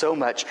delighted so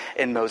much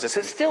in Moses.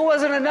 It still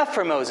wasn't enough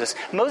for Moses.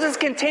 Moses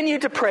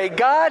continued to pray,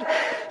 God,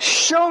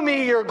 show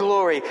me your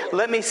glory.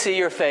 Let me see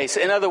your face.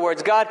 In other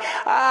words, God,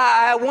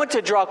 I want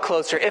to draw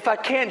closer. If I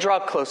can't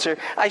draw closer,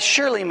 I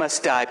surely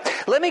must die.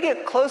 Let me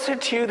get closer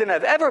to you than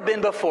I've ever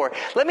been before.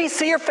 Let me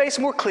see your face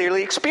more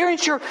clearly.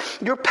 Experience your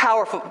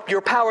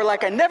power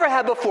like I never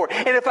have before.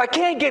 And if I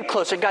can't get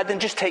closer, God, then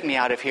just take me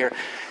out of here.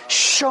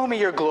 Show me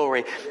your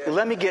glory.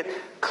 Let me get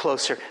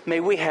closer.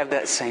 May we have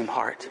that same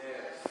heart.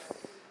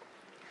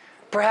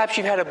 Perhaps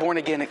you've had a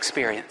born-again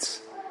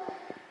experience.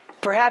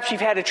 Perhaps you've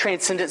had a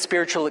transcendent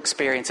spiritual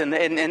experience in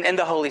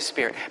the Holy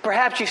Spirit.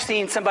 Perhaps you've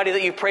seen somebody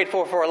that you've prayed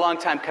for a long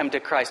time come to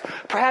Christ.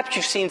 Perhaps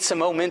you've seen some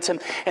momentum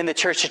in the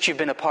church that you've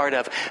been a part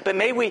of. But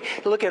may we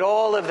look at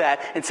all of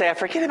that and say, I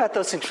forget about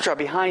those things which are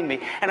behind me,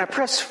 and I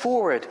press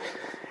forward.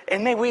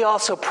 And may we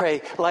also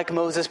pray like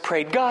Moses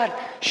prayed, God,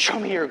 show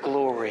me your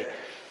glory.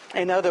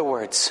 In other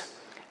words,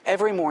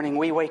 every morning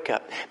we wake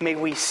up, may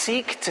we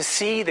seek to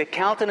see the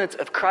countenance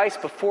of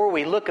Christ before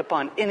we look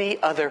upon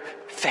any other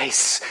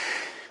face.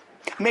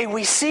 May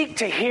we seek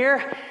to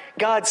hear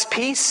God's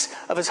peace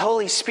of His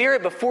Holy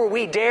Spirit before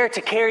we dare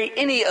to carry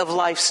any of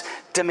life's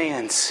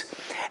demands.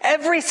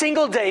 Every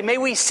single day, may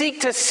we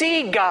seek to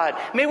see God.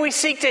 May we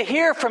seek to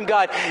hear from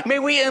God. May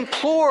we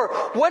implore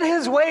what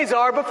His ways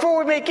are before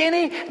we make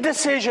any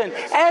decision.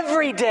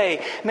 Every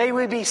day, may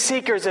we be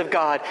seekers of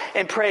God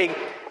and pray,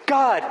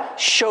 God,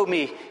 show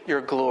me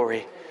your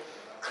glory.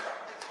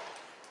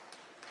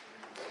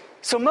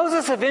 So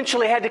Moses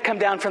eventually had to come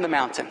down from the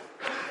mountain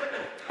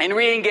and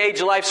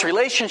re-engage life's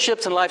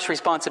relationships and life's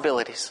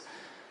responsibilities.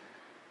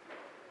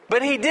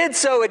 But he did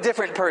so a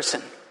different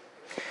person.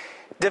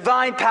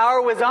 Divine power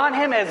was on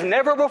him as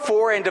never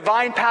before, and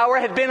divine power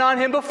had been on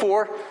him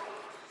before.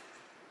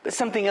 But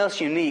something else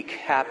unique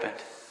happened.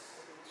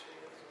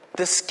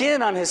 The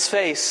skin on his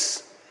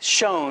face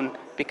shone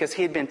because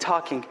he had been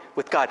talking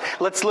with God.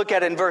 Let's look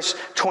at it in verse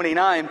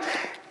 29.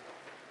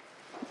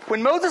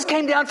 When Moses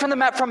came down from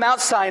Mount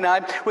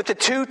Sinai with the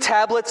 2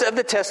 tablets of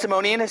the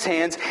testimony in his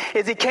hands,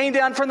 as he came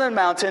down from the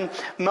mountain,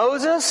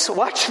 Moses,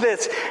 watch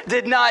this,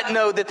 did not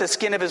know that the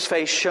skin of his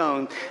face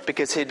shone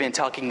because he had been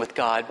talking with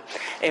God.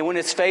 And when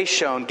his face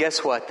shone,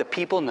 guess what? The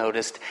people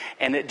noticed,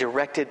 and it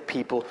directed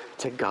people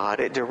to God.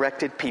 It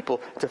directed people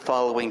to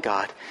following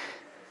God.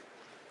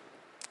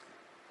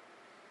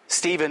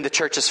 Stephen, the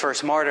church's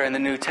first martyr in the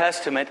New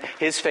Testament,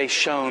 his face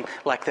shone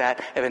like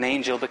that of an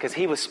angel because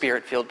he was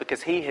Spirit-filled,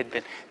 because he had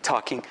been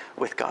talking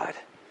with God.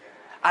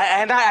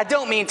 I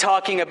don't mean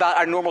talking about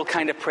our normal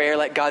kind of prayer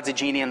like God's a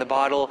genie in the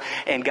bottle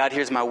and God,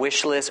 here's my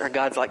wish list, or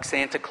God's like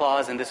Santa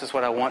Claus and this is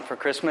what I want for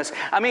Christmas.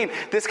 I mean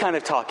this kind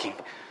of talking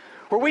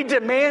where we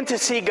demand to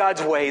see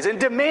God's ways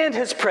and demand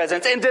His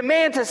presence and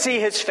demand to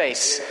see His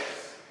face.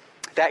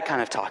 That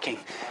kind of talking.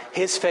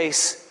 His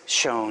face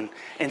shone,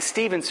 and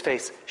Stephen's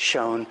face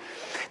shone.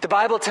 The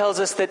Bible tells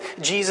us that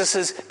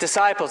Jesus'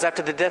 disciples,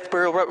 after the death,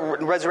 burial,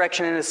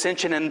 resurrection, and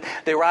ascension, and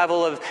the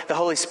arrival of the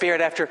Holy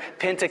Spirit after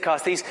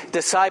Pentecost, these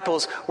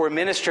disciples were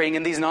ministering,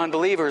 and these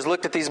non-believers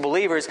looked at these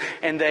believers,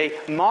 and they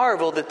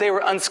marveled that they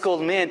were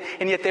unschooled men,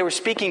 and yet they were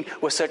speaking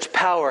with such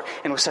power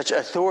and with such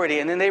authority.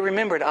 And then they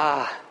remembered,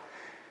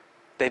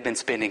 they've been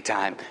spending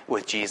time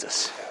with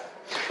Jesus.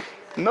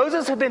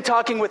 Moses had been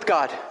talking with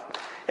God.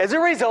 As a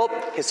result,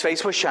 his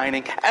face was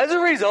shining. As a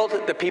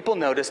result, the people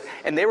noticed,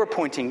 and they were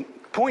pointed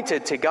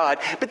to God.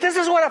 But this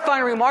is what I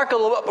find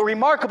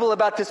remarkable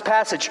about this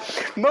passage.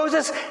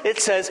 Moses, it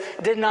says,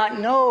 did not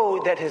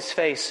know that his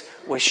face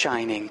was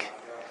shining.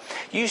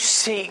 You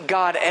seek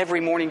God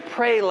every morning,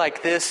 pray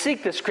like this,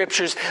 seek the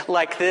scriptures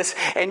like this,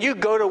 and you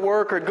go to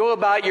work or go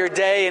about your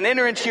day and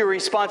enter into your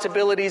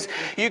responsibilities.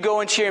 You go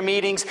into your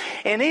meetings,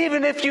 and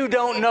even if you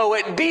don't know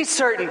it, be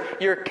certain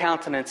your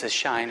countenance is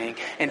shining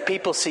and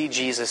people see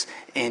Jesus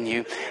in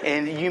you.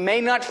 And you may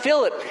not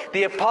feel it.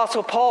 The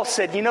Apostle Paul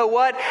said, you know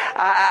what?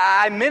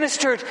 I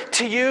ministered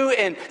to you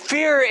in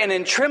fear and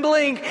in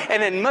trembling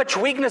and in much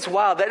weakness.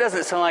 Wow, that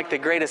doesn't sound like the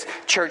greatest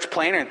church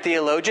planner and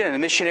theologian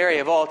and missionary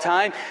of all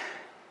time.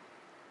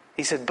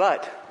 He said,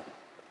 but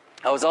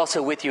I was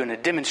also with you in a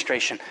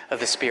demonstration of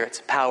the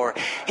Spirit's power.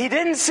 He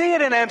didn't see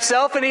it in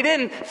himself and he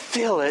didn't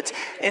feel it.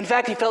 In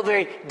fact, he felt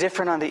very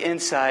different on the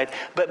inside,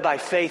 but by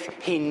faith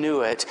he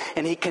knew it.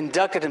 And he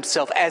conducted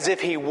himself as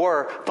if he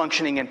were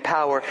functioning in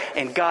power,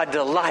 and God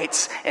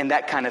delights in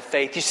that kind of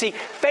faith. You see,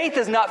 faith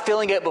is not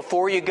feeling it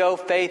before you go.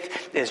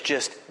 Faith is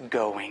just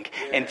going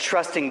and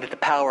trusting that the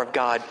power of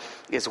God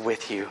is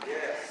with you.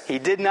 He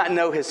did not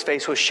know his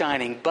face was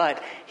shining,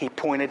 but he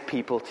pointed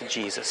people to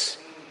Jesus.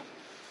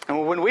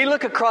 And when we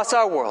look across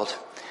our world,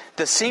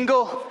 the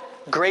single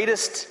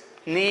greatest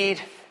need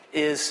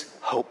is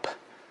hope.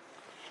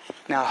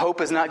 Now,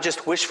 hope is not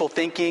just wishful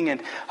thinking,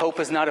 and hope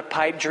is not a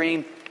pipe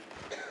dream.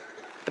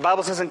 The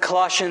Bible says in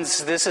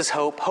Colossians, this is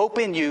hope. Hope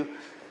in you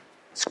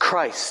is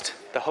Christ,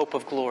 the hope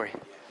of glory.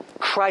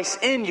 Christ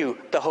in you,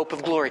 the hope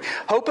of glory.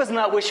 Hope is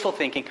not wishful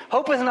thinking.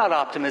 Hope is not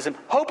optimism.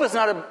 Hope is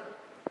not a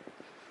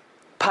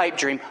pipe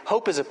dream.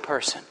 Hope is a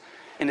person,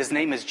 and his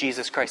name is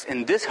Jesus Christ.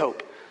 And this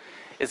hope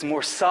is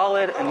more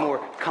solid and more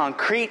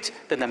concrete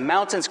than the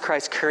mountains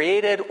Christ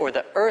created or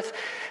the earth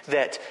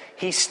that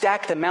he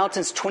stacked the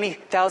mountains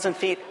 20,000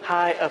 feet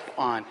high up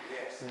on.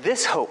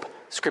 This hope,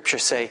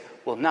 scriptures say,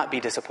 will not be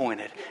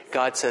disappointed.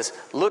 God says,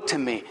 look to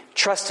me,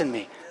 trust in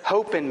me,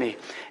 hope in me,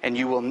 and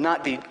you will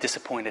not be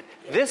disappointed.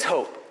 This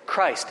hope,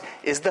 Christ,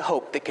 is the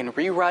hope that can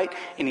rewrite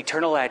an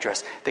eternal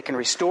address, that can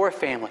restore a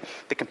family,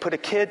 that can put a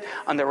kid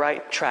on the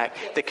right track,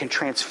 that can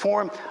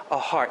transform a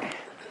heart.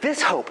 This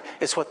hope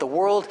is what the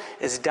world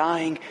is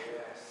dying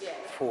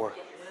for.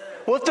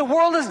 Well, if the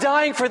world is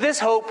dying for this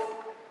hope,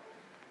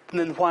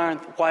 then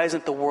why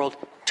isn't the world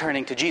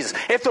turning to Jesus.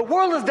 If the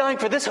world is dying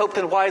for this hope,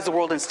 then why is the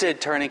world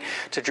instead turning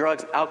to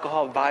drugs,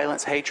 alcohol,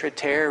 violence, hatred,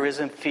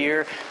 terrorism,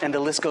 fear, and the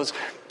list goes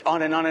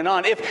on and on and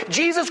on. If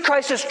Jesus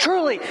Christ is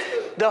truly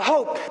the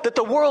hope that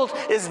the world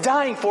is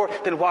dying for,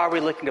 then why are we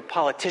looking to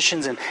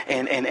politicians and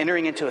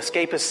entering into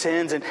escapist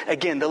sins? And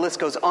again, the list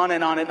goes on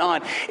and on and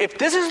on. If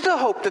this is the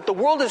hope that the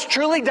world is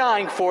truly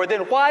dying for,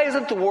 then why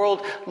isn't the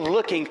world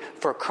looking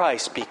for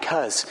Christ?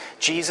 Because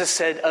Jesus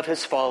said of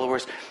his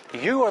followers,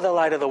 you are the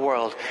light of the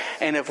world.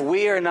 And if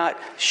we are not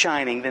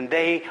shining, then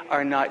they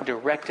are not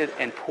directed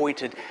and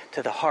pointed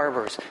to the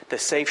harbors, the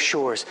safe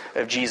shores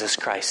of Jesus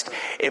Christ.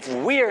 If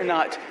we are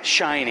not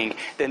shining,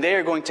 then they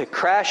are going to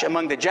crash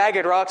among the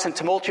jagged rocks and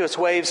tumultuous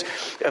waves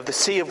of the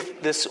sea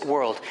of this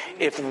world.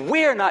 If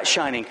we are not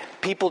shining,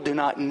 people do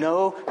not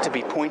know to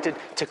be pointed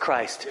to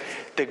Christ.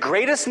 The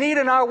greatest need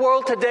in our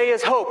world today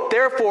is hope.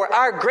 Therefore,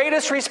 our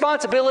greatest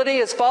responsibility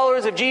as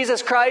followers of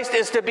Jesus Christ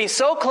is to be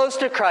so close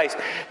to Christ,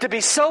 to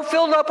be so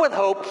filled up with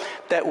hope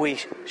that we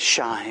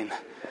shine.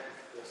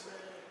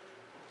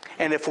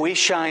 And if we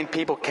shine,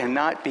 people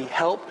cannot be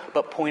helped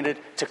but pointed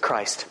to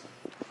Christ.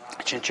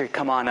 Gentry,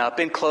 come on up.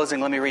 In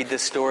closing, let me read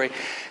this story,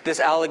 this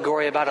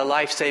allegory about a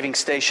life-saving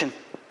station.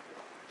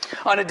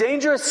 On a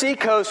dangerous sea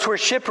coast where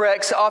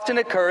shipwrecks often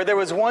occur, there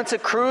was once a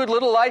crude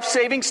little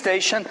life-saving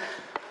station.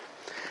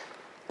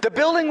 The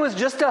building was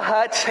just a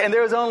hut, and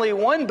there was only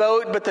one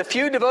boat, but the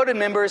few devoted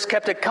members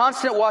kept a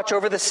constant watch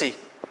over the sea.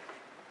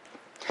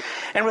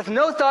 And with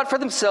no thought for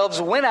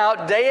themselves, went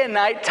out day and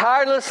night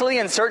tirelessly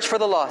in search for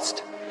the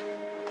lost.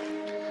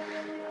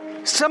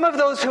 Some of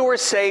those who were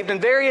saved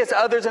and various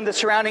others in the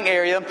surrounding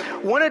area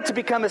wanted to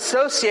become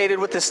associated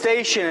with the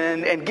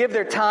station and give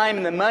their time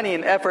and the money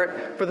and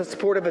effort for the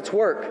support of its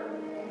work.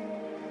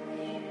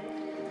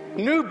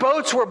 New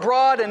boats were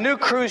brought and new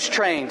crews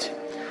trained.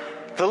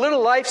 The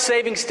little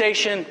life-saving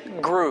station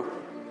grew.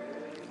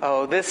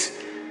 Oh, this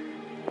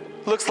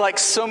looks like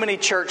so many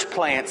church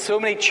plants, so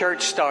many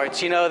church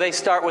starts. You know, they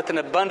start with an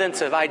abundance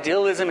of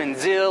idealism and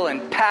zeal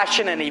and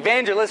passion and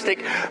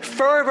evangelistic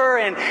fervor,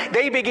 and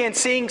they begin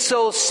seeing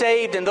souls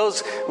saved, and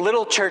those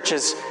little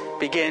churches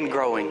begin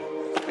growing.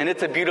 And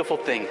it's a beautiful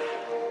thing.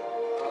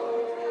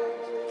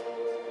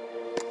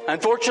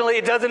 Unfortunately,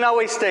 it doesn't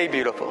always stay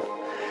beautiful.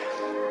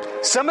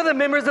 Some of the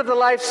members of the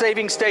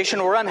life-saving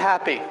station were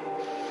unhappy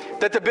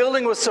that the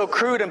building was so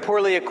crude and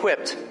poorly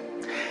equipped.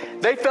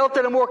 They felt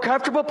that a more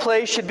comfortable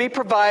place should be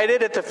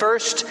provided at the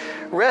first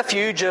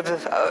refuge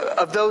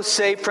of those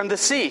saved from the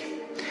sea.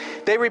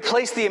 They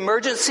replaced the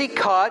emergency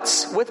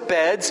cots with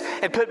beds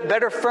and put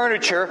better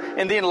furniture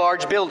in the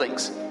enlarged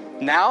buildings.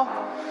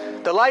 Now,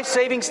 the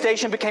life-saving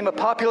station became a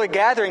popular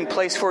gathering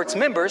place for its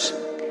members,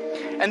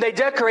 and they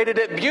decorated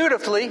it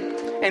beautifully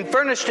and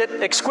furnished it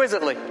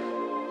exquisitely.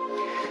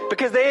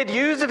 Because they had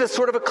used it as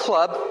sort of a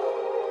club,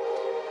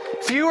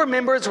 fewer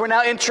members were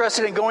now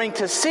interested in going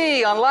to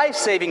sea on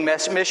life-saving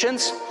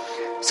missions,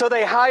 so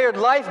they hired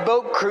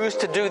lifeboat crews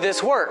to do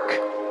this work.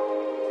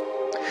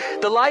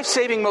 The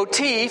life-saving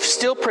motif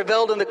still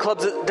prevailed in the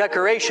club's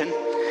decoration,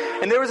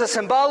 and there was a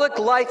symbolic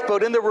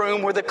lifeboat in the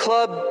room where the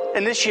club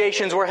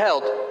initiations were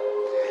held.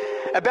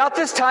 About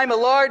this time, a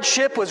large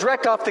ship was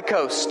wrecked off the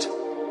coast,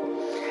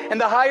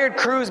 and the hired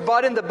crews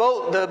brought in the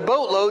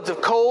boatloads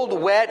of cold,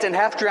 wet, and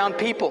half-drowned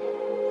people.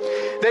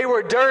 They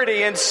were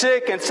dirty and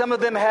sick, and some of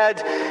them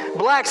had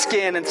black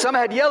skin, and some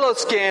had yellow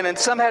skin, and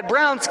some had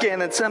brown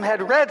skin, and some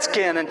had red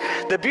skin, and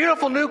the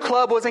beautiful new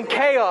club was in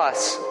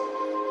chaos.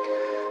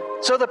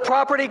 So the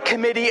property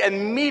committee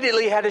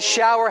immediately had a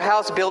shower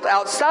house built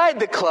outside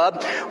the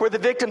club where the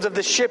victims of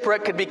the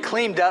shipwreck could be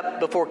cleaned up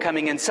before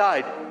coming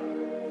inside.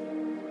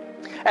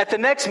 At the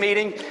next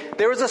meeting,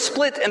 there was a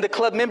split in the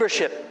club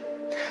membership.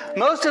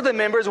 Most of the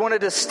members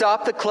wanted to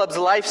stop the club's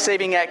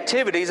life-saving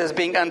activities as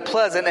being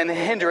unpleasant and a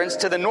hindrance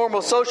to the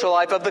normal social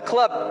life of the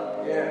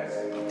club. Yes.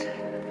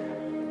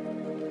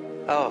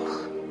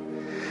 Oh.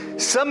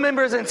 Some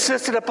members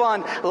insisted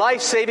upon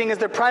life-saving as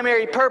their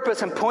primary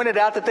purpose and pointed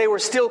out that they were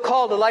still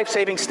called a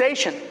life-saving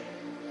station.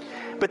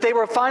 But they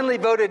were finally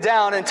voted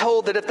down and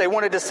told that if they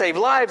wanted to save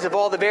lives of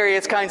all the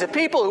various kinds of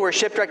people who were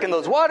shipwrecked in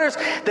those waters,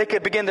 they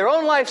could begin their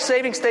own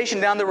life-saving station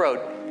down the road.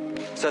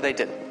 So they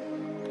did.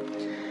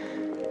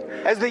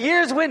 As the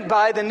years went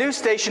by, the new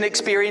station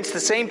experienced the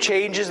same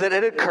changes that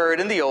had occurred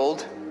in the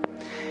old.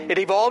 It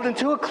evolved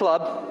into a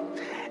club,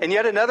 and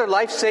yet another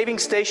life-saving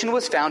station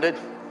was founded.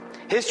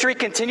 History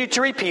continued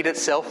to repeat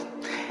itself,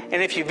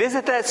 and if you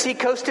visit that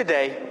seacoast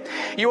today,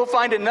 you will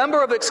find a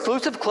number of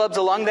exclusive clubs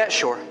along that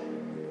shore.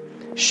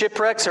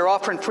 Shipwrecks are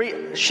often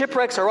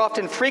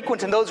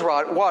frequent in those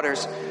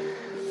waters,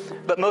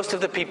 but most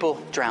of the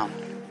people drown.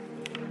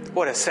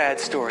 What a sad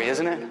story,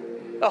 isn't it?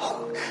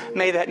 Oh,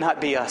 may that not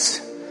be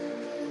us.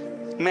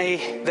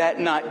 May that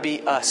not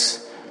be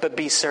us, but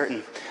be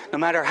certain. No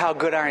matter how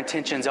good our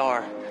intentions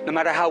are, no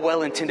matter how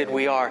well-intended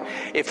we are,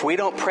 if we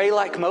don't pray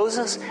like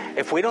Moses,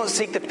 if we don't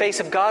seek the face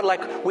of God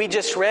like we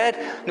just read,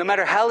 no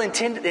matter how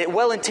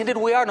well-intended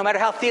we are, no matter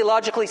how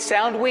theologically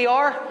sound we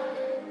are,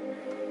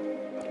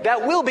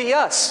 that will be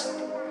us.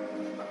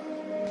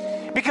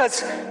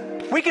 Because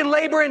We can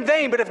labor in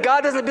vain, but if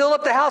God doesn't build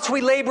up the house,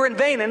 we labor in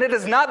vain. And it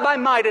is not by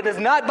might, it is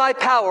not by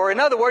power. In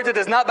other words, it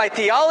is not by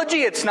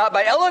theology, it's not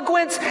by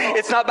eloquence,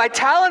 it's not by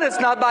talent, it's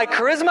not by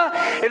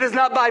charisma, it is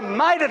not by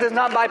might, it is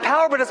not by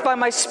power, but it's by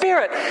my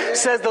Spirit,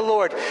 says the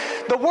Lord.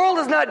 The world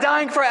is not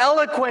dying for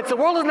eloquence. The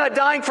world is not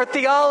dying for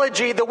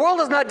theology. The world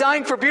is not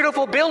dying for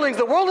beautiful buildings.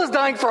 The world is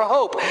dying for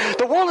hope.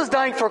 The world is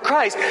dying for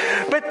Christ.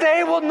 But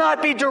they will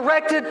not be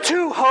directed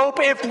to hope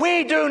if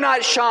we do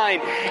not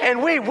shine.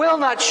 And we will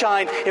not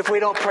shine if we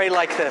don't pray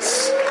like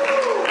this.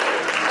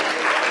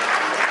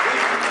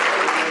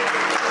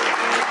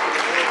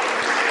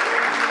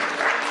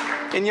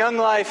 In Young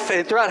Life,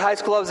 and throughout high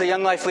school, I was a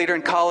Young Life leader.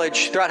 In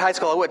college, throughout high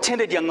school, I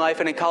attended Young Life,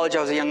 and in college,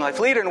 I was a Young Life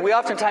leader. And we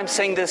oftentimes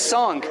sang this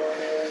song.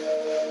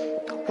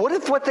 What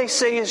if what they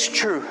say is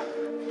true?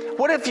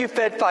 What if you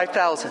fed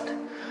 5,000?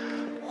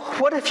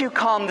 What if you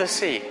calmed the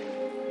sea?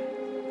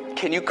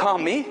 Can you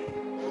calm me?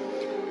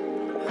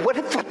 What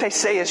if what they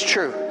say is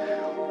true?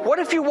 What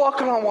if you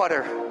walk on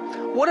water?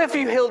 What if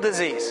you heal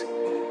disease?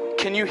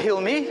 Can you heal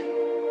me?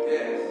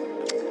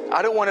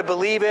 I don't want to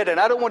believe it and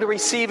I don't want to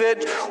receive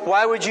it.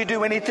 Why would you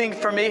do anything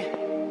for me?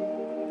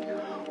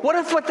 What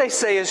if what they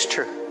say is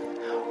true?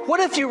 What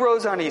if you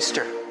rose on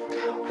Easter?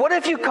 What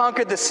if you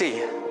conquered the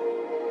sea?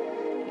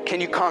 Can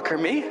you conquer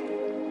me?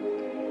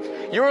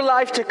 Your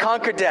life to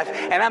conquer death,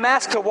 and I'm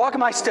asked to walk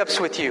my steps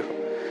with you.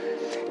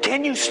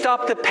 Can you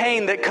stop the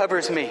pain that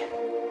covers me?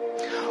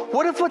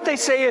 What if what they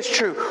say is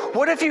true?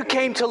 What if you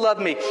came to love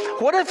me?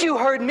 What if you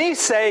heard me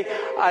say,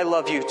 I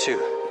love you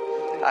too?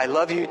 I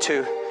love you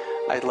too.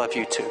 I love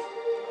you too.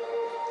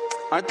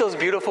 Aren't those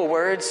beautiful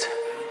words?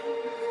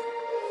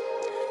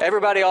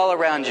 Everybody all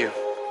around you,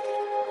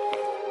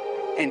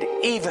 and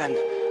even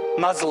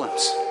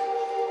Muslims,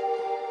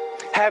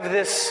 have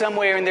this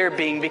somewhere in their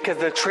being, because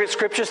the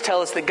scriptures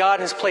tell us that God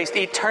has placed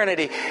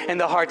eternity in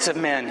the hearts of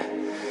men.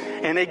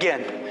 And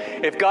again,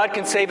 if God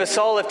can save a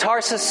Saul of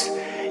Tarsus,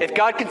 if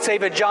God can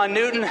save a John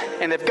Newton,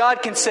 and if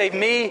God can save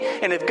me,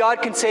 and if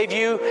God can save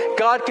you,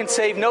 God can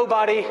save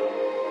nobody.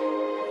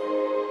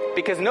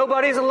 Because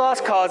nobody is a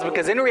lost cause,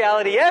 because in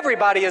reality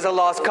everybody is a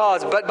lost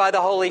cause, but by the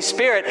Holy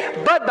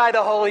Spirit. But by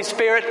the Holy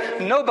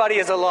Spirit, nobody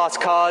is a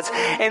lost cause.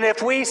 And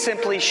if we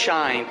simply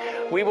shine,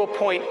 we will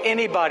point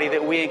anybody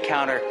that we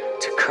encounter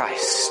to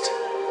Christ.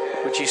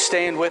 Would you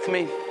stand with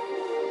me?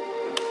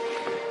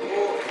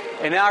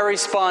 In our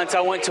response,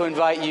 I want to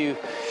invite you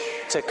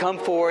to come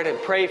forward and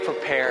pray for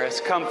Paris.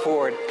 Come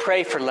forward,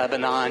 pray for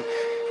Lebanon.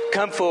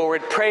 Come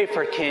forward, pray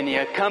for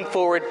Kenya. Come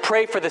forward,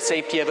 pray for the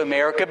safety of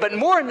America. But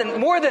more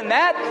than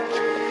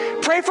that,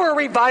 pray for a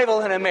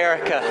revival in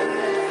America.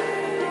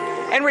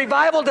 And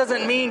revival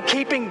doesn't mean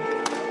keeping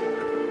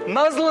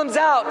Muslims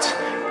out.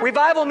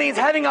 Revival means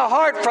having a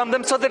heart from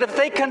them so that if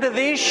they come to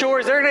these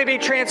shores, they're going to be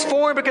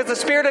transformed, because the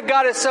Spirit of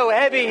God is so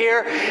heavy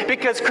here,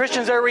 because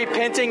Christians are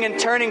repenting and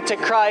turning to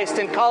Christ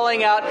and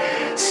calling out,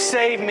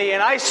 save me,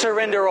 and I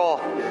surrender all.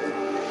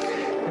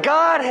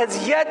 God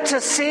has yet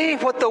to see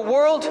what the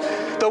world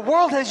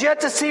has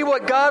yet to see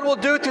what God will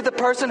do through the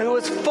person who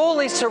is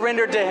fully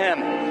surrendered to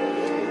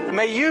Him.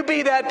 May you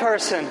be that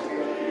person,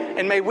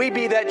 and may we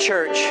be that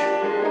church.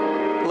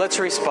 Let's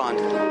respond.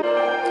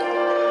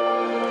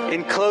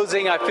 In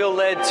closing, I feel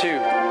led to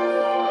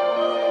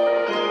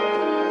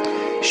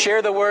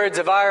share the words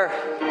of our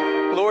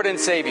Lord and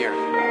Savior.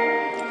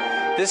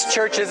 This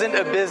church isn't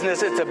a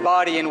business, it's a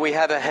body, and we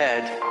have a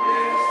head.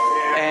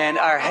 And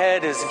our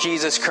head is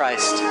Jesus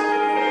Christ.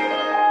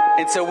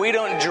 And so we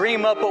don't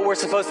dream up what we're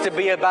supposed to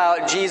be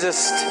about.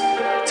 Jesus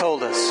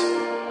told us.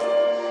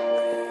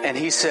 And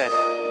He said,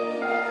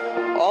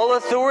 all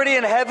authority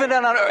in heaven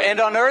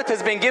and on earth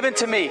has been given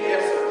to me.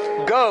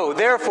 Go,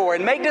 therefore,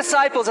 and make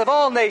disciples of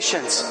all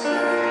nations.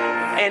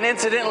 And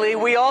incidentally,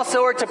 we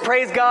also are to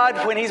praise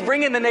God when He's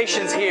bringing the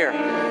nations here,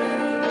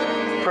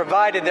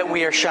 provided that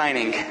we are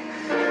shining.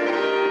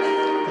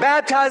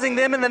 Baptizing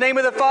them in the name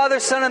of the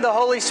Father, Son, and the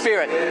Holy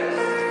Spirit.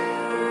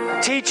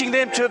 Teaching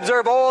them to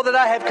observe all that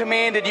I have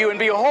commanded you. And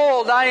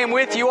behold, I am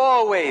with you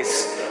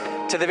always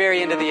to the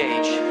very end of the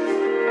age.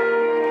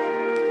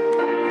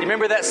 You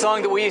remember that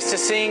song that we used to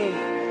sing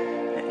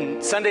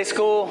in Sunday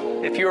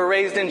school, if you were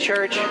raised in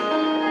church?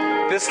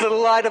 This little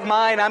light of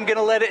mine, I'm going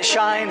to let it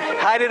shine.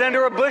 Hide it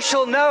under a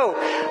bushel? No,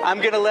 I'm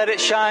going to let it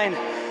shine.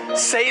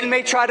 Satan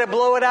may try to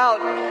blow it out,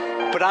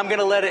 but I'm going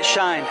to let it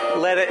shine.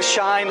 Let it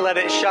shine, let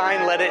it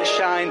shine, let it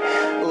shine,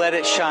 let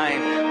it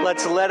shine.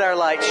 Let's let our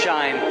light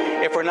shine.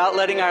 If we're not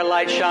letting our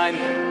light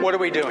shine, what are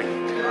we doing?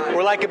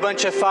 We're like a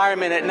bunch of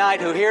firemen at night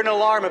who hear an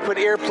alarm and put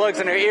earplugs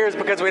in their ears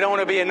because we don't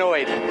want to be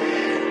annoyed.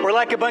 We're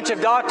like a bunch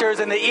of doctors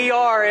in the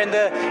ER,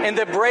 in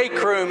the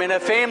break room, and a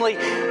family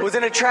was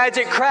in a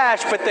tragic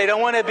crash, but they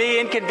don't want to be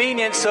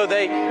inconvenienced, so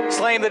they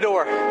slam the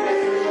door.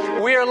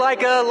 We are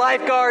like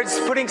lifeguards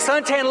putting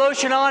suntan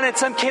lotion on, and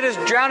some kid is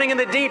drowning in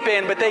the deep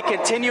end, but they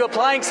continue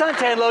applying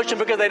suntan lotion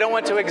because they don't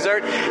want to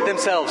exert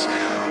themselves.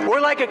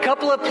 We're like a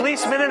couple of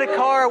policemen in a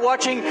car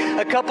watching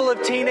a couple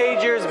of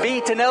teenagers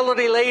beat an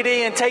elderly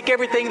lady and take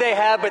everything they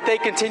have, but they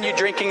continue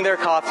drinking their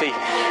coffee.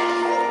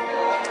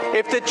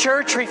 If the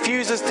church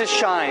refuses to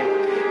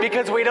shine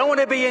because we don't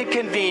want to be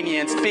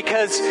inconvenienced,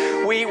 because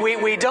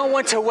we don't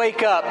want to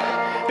wake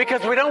up,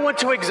 because we don't want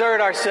to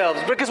exert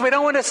ourselves, because we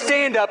don't want to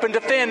stand up and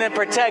defend and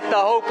protect the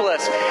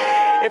hopeless,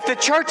 if the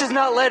church is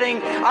not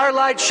letting our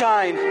light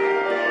shine,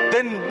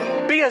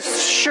 then be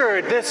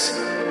assured this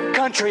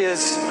country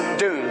is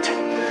doomed.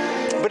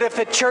 But if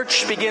the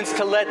church begins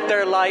to let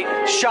their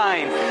light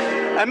shine,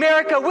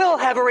 America will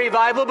have a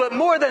revival, but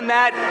more than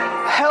that,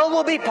 hell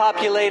will be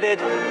populated,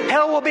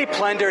 hell will be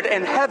plundered,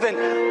 and heaven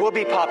will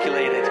be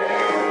populated.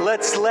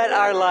 Let's let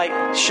our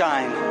light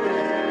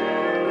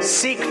shine.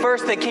 Seek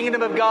first the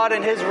kingdom of God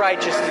and His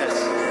righteousness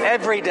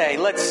every day.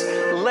 Let's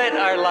let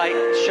our light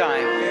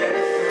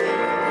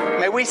shine.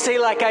 May we say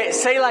like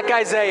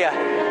Isaiah,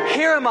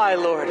 "Here am I,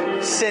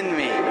 Lord, send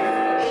me.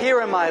 Here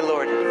am I,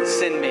 Lord,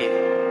 send me."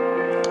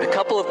 A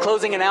couple of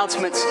closing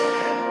announcements.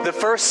 The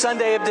first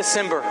Sunday of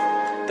December,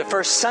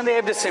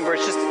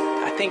 it's just,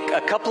 I think,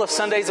 a couple of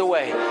Sundays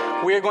away.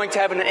 We are going to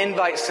have an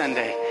invite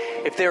Sunday.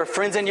 If there are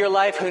friends in your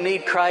life who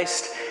need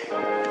Christ,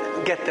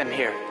 get them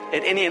here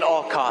at any and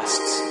all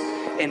costs.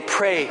 And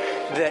pray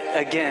that,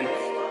 again,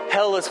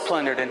 hell is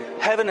plundered and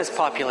heaven is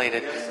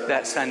populated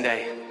that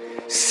Sunday.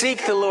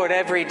 Seek the Lord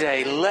every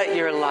day. Let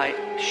your light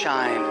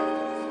shine.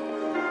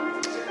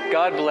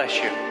 God bless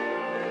you.